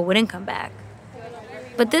worried Rico wouldn't come back.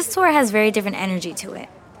 But this tour has very different energy to it.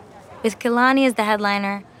 With Kehlani as the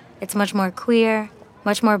headliner, it's much more queer,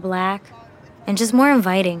 much more black, and just more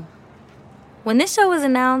inviting. When this show was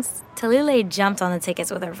announced, Talile jumped on the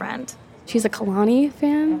tickets with her friend. She's a Kehlani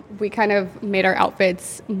fan. We kind of made our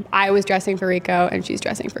outfits. I was dressing for Rico, and she's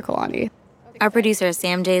dressing for Kehlani. Our producer,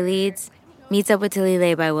 Sam J. Leeds, meets up with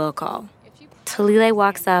Talile by will call. Talile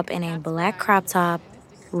walks up in a black crop top,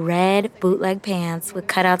 red bootleg pants with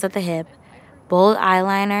cutouts at the hip, bold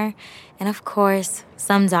eyeliner, and of course,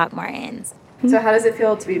 some Doc Martens. So how does it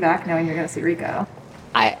feel to be back knowing you're going to see Rico?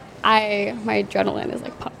 My adrenaline is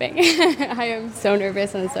like pumping. I am so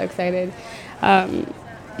nervous and so excited.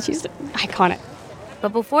 She's iconic. But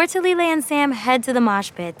before Talile and Sam head to the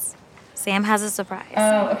mosh pits, Sam has a surprise.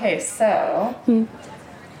 Okay, so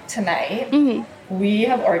tonight we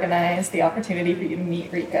have organized the opportunity for you to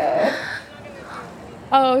meet Rico.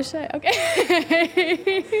 Oh, shit.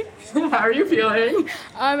 Okay. How are you feeling?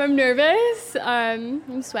 I'm nervous.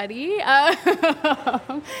 I'm sweaty. I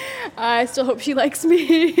still hope she likes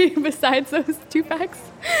me besides those two facts.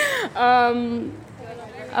 Oh,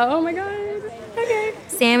 my God. Okay.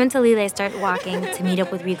 Sam and Talile start walking to meet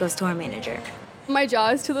up with Rico's tour manager. My jaw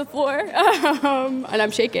is to the floor, and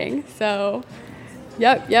I'm shaking. So,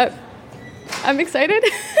 yep. I'm excited.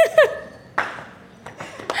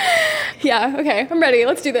 Yeah, okay, I'm ready.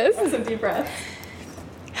 Let's do this. Some deep breaths.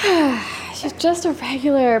 She's just a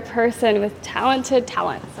regular person with talented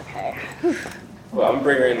talents, okay. Well, I'm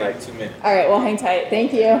bringing her in like 2 minutes. All right, well, hang tight.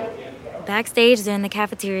 Thank you. Backstage, they're in the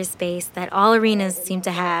cafeteria space that all arenas seem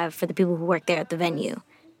to have for the people who work there at the venue.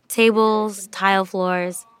 Tables, tile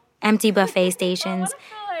floors, empty buffet stations,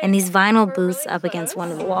 and these vinyl booths up against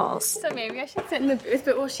one of the walls. So maybe I should sit in the booth,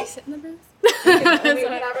 but will she sit in the booth? We can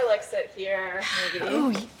have her like sit here,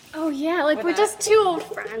 maybe. Oh yeah, like we're just two old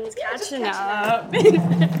friends catching up.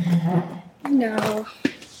 No.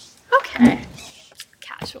 Okay.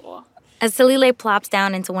 Casual. As Talile plops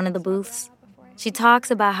down into one of the booths, she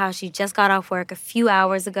talks about how she just got off work a few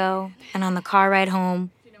hours ago and on the car ride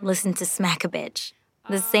home, listened to Smack a Bitch,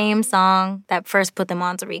 the same song that first put them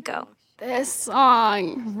on to Rico. This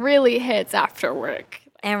song really hits after work.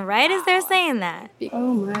 And right as they're saying that,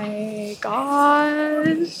 oh my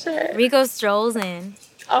gosh, Rico strolls in.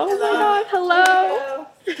 Oh my God, hello.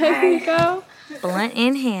 Hey, Rico. Blunt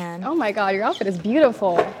in hand. Oh my God, your outfit is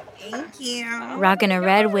beautiful. Thank you. Rocking a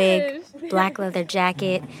red wig, black leather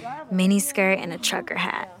jacket, mini skirt, and a trucker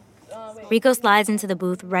hat. Rico slides into the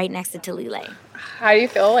booth right next to Talile. How do you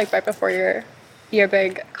feel like right before your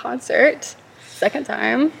big concert? Second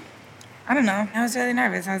time. I don't know. I was really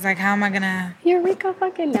nervous. I was like, how am I gonna... You're Rico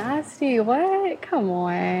fucking Nasty. What? Come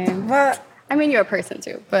on. Well, I mean, you're a person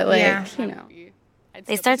too, but like, yeah. You know.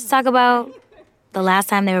 They start to talk about the last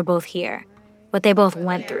time they were both here, what they both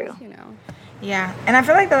went through. You know. Yeah, and I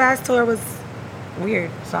feel like the last tour was weird,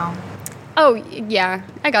 so... Oh, yeah.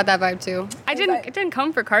 I got that vibe too. I didn't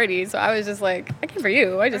come for Carti, so I was just like, I came for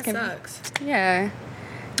you. I just came. Sucks. Yeah.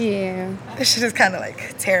 Yeah. This shit is kind of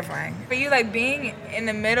like terrifying. For you, like being in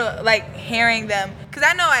the middle, like hearing them, because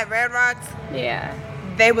I know at Red Rocks, yeah,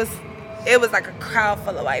 it was like a crowd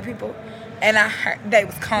full of white people, and I heard they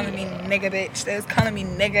was calling me nigga bitch. They was calling me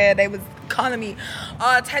nigga. They was calling me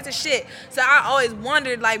all types of shit. So I always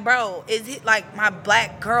wondered, like, bro, is it like my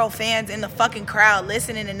black girl fans in the fucking crowd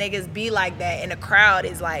listening to niggas be like that? And the crowd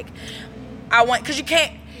is like, because you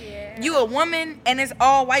can't. You a woman and it's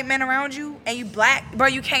all white men around you and you black, bro,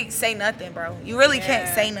 you can't say nothing, bro. You really can't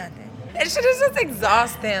say nothing. That shit is just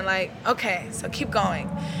exhausting. Like, okay, so keep going.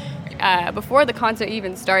 before the concert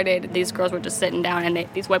even started, these girls were just sitting down and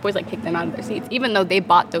these white boys like kicked them out of their seats, even though they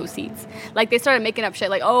bought those seats. Like they started making up shit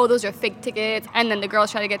like, oh, those are fake tickets. And then the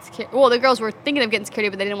girls tried to get security. Well, the girls were thinking of getting security,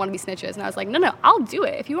 but they didn't want to be snitches. And I was like, no, I'll do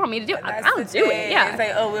it. If you want me to do it, I'll do it. Yeah. It's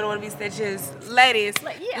like, oh, we don't want to be snitches. Ladies,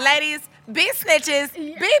 be snitches,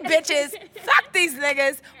 be bitches. Fuck these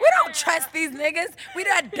niggas. We don't trust these niggas. We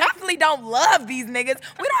definitely don't love these niggas.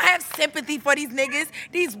 We don't have sympathy for these niggas.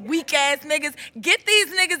 These weak ass niggas. Get these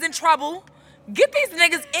niggas in trouble. Get these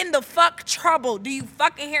niggas in the fuck trouble. Do you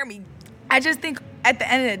fucking hear me? I just think at the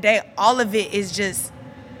end of the day, all of it is just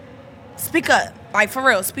speak up. Like, for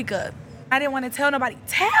real, speak up. I didn't want to tell nobody.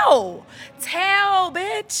 Tell,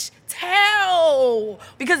 bitch. Tell.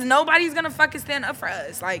 Because nobody's going to fucking stand up for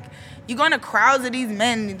us. Like, you're going to crowds of these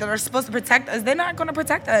men that are supposed to protect us. They're not going to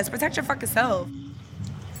protect us. Protect your fucking self.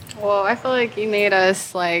 Well, I feel like you made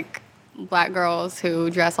us, like, Black girls who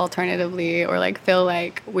dress alternatively or, like, feel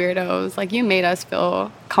like weirdos. Like, you made us feel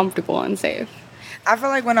comfortable and safe. I feel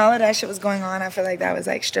like when all of that shit was going on, I feel like that was,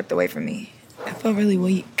 like, stripped away from me. I felt really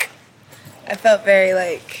weak. I felt very,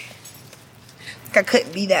 like I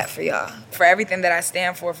couldn't be that for y'all. For everything that I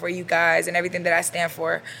stand for you guys, and everything that I stand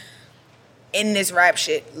for in this rap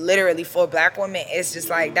shit, literally for Black women, it's just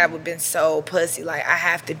like, that would have been so pussy. Like, I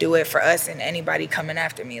have to do it for us and anybody coming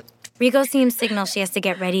after me. Rico's team signals she has to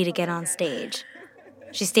get ready to get on stage.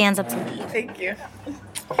 She stands up to leave. Thank you.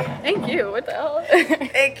 Thank you. What the hell?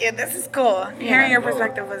 Thank you. This is cool. Hearing your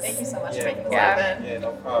perspective was... Thank you so much for making this happen. Yeah,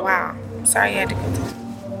 no problem. Wow. I'm sorry you had to go through it.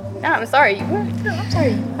 Yeah, I'm sorry you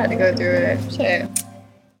had to go through it. Shit.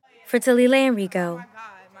 For Talile and Rico,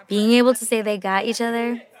 being able to say they got each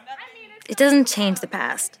other, it doesn't change the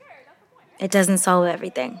past. It doesn't solve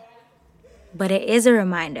everything. But it is a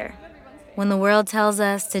reminder. When the world tells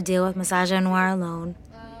us to deal with Massage Noir alone,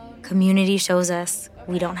 community shows us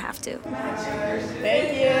we don't have to.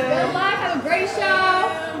 Thank you. Good luck. Have a great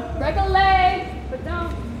show. Break a leg, but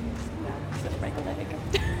don't break a leg.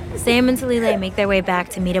 Sam and Talile make their way back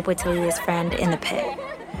to meet up with Talile's friend in the pit.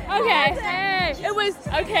 Okay, hey, it was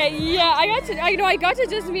okay. Yeah, I got to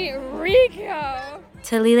just meet Rico.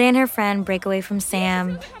 Talile and her friend break away from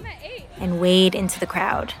Sam and wade into the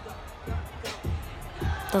crowd.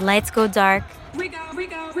 The lights go dark,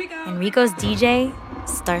 and Rico's DJ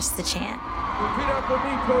starts to chant. Repeat after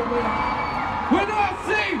me, Coleman. When I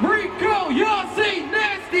say Rico, y'all say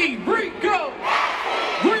nasty. Rico,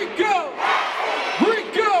 Rico,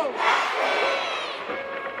 Rico.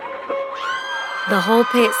 The whole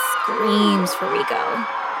pit screams for Rico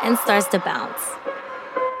and starts to bounce.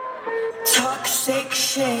 Toxic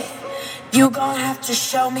shit. You gon' have to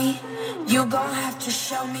show me. You gon' have to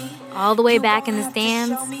show me. All the way back in the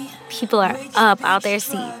stands, people are up out their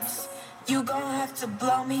seats. You gon' have to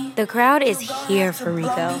blow me. The crowd is here for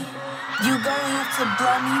Rico. You gon' have to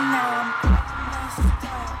blow me now.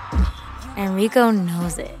 And Rico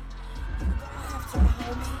knows it.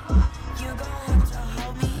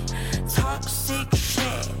 Toxic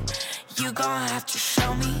shit. You gon' have to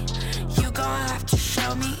show me. You gon' have to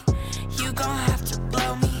show me. You gon' have to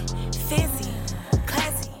blow me. Fancy,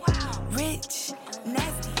 classy, rich,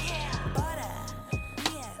 nasty, butter.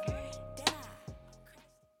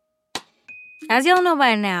 As y'all know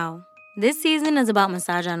by now, this season is about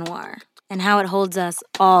Massage Noir and how it holds us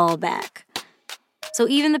all back. So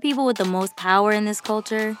even the people with the most power in this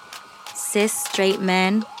culture, cis straight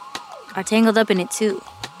men, are tangled up in it too.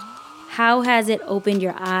 How has it opened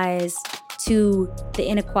your eyes to the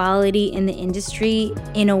inequality in the industry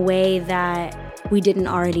in a way that we didn't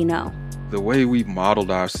already know? The way we've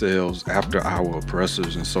modeled ourselves after our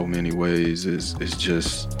oppressors in so many ways is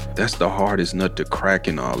just, that's the hardest nut to crack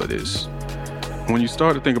in all of this. When you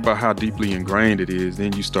start to think about how deeply ingrained it is,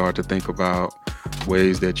 then you start to think about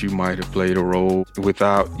ways that you might have played a role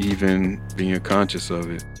without even being conscious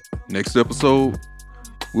of it. Next episode,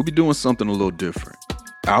 we'll be doing something a little different.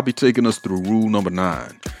 I'll be taking us through rule number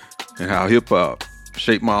 9 and how hip-hop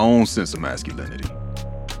shaped my own sense of masculinity.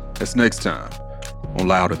 That's next time on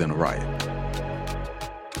Louder Than a Riot.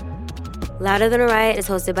 Louder Than a Riot is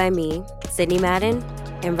hosted by me, Sydney Madden,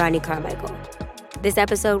 and Ronnie Carmichael. This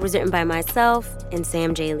episode was written by myself and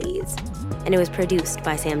Sam J. Leeds, and it was produced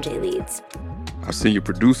by Sam J. Leeds. Our senior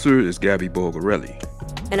producer is Gabby Bulgarelli.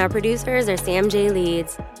 And our producers are Sam J.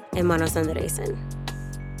 Leeds and Mano Sundaresan.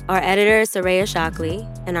 Our editor is Soraya Shockley,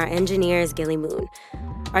 and our engineer is Gilly Moon.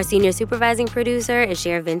 Our senior supervising producer is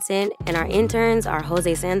Cher Vincent, and our interns are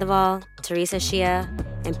Jose Sandoval, Teresa Shia,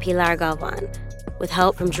 and Pilar Galvan, with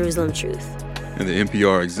help from Jerusalem Truth. And the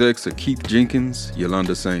NPR execs are Keith Jenkins,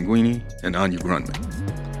 Yolanda Sanguini, and Anya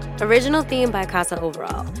Grundman. Original theme by Casa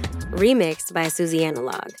Overall, remixed by Susie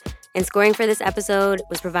Analog. And scoring for this episode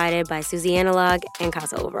was provided by Susie Analog and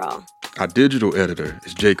Casa Overall. Our digital editor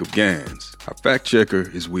is Jacob Gans. Our fact checker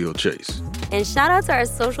is Will Chase. And shout out to our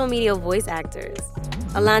social media voice actors: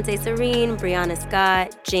 Alante Serene, Brianna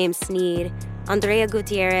Scott, James Sneed, Andrea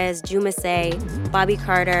Gutierrez, Juma Say, Bobby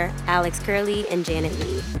Carter, Alex Curley, and Janet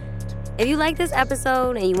Lee. If you like this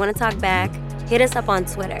episode and you want to talk back, hit us up on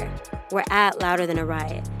Twitter. We're at Louder Than a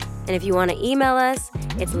Riot. And if you want to email us,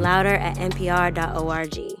 it's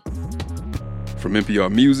louder@npr.org. From NPR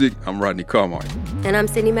Music, I'm Rodney Carmike. And I'm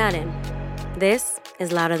Sydney Madden. This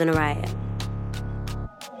is Louder Than a Riot.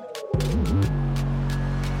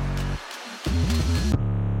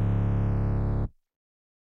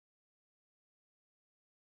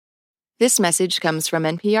 This message comes from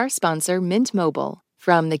NPR sponsor Mint Mobile.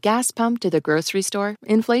 From the gas pump to the grocery store,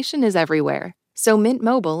 inflation is everywhere. So Mint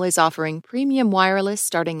Mobile is offering premium wireless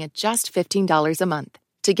starting at just $15 a month.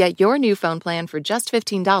 To get your new phone plan for just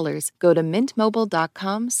 $15, go to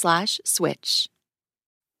mintmobile.com/switch.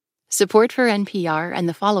 Support for NPR and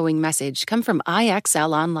the following message come from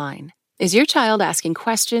IXL Online. Is your child asking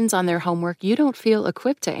questions on their homework you don't feel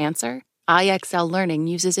equipped to answer? IXL Learning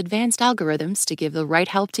uses advanced algorithms to give the right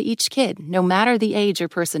help to each kid, no matter the age or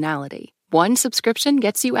personality. One subscription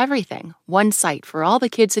gets you everything. One site for all the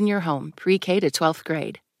kids in your home, pre-K to 12th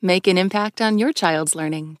grade. Make an impact on your child's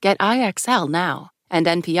learning. Get IXL now. And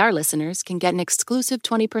NPR listeners can get an exclusive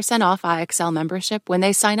 20% off IXL membership when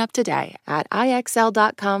they sign up today at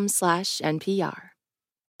IXL.com/NPR.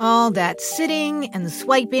 All that sitting and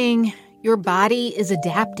swiping, your body is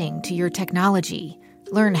adapting to your technology.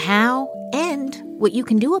 Learn how and what you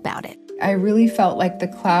can do about it. I really felt like the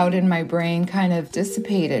cloud in my brain kind of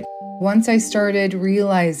dissipated. Once I started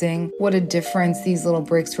realizing what a difference these little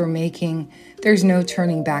breaks were making, there's no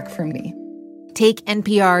turning back for me. Take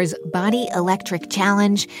NPR's Body Electric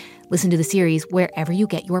Challenge. Listen to the series wherever you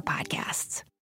get your podcasts.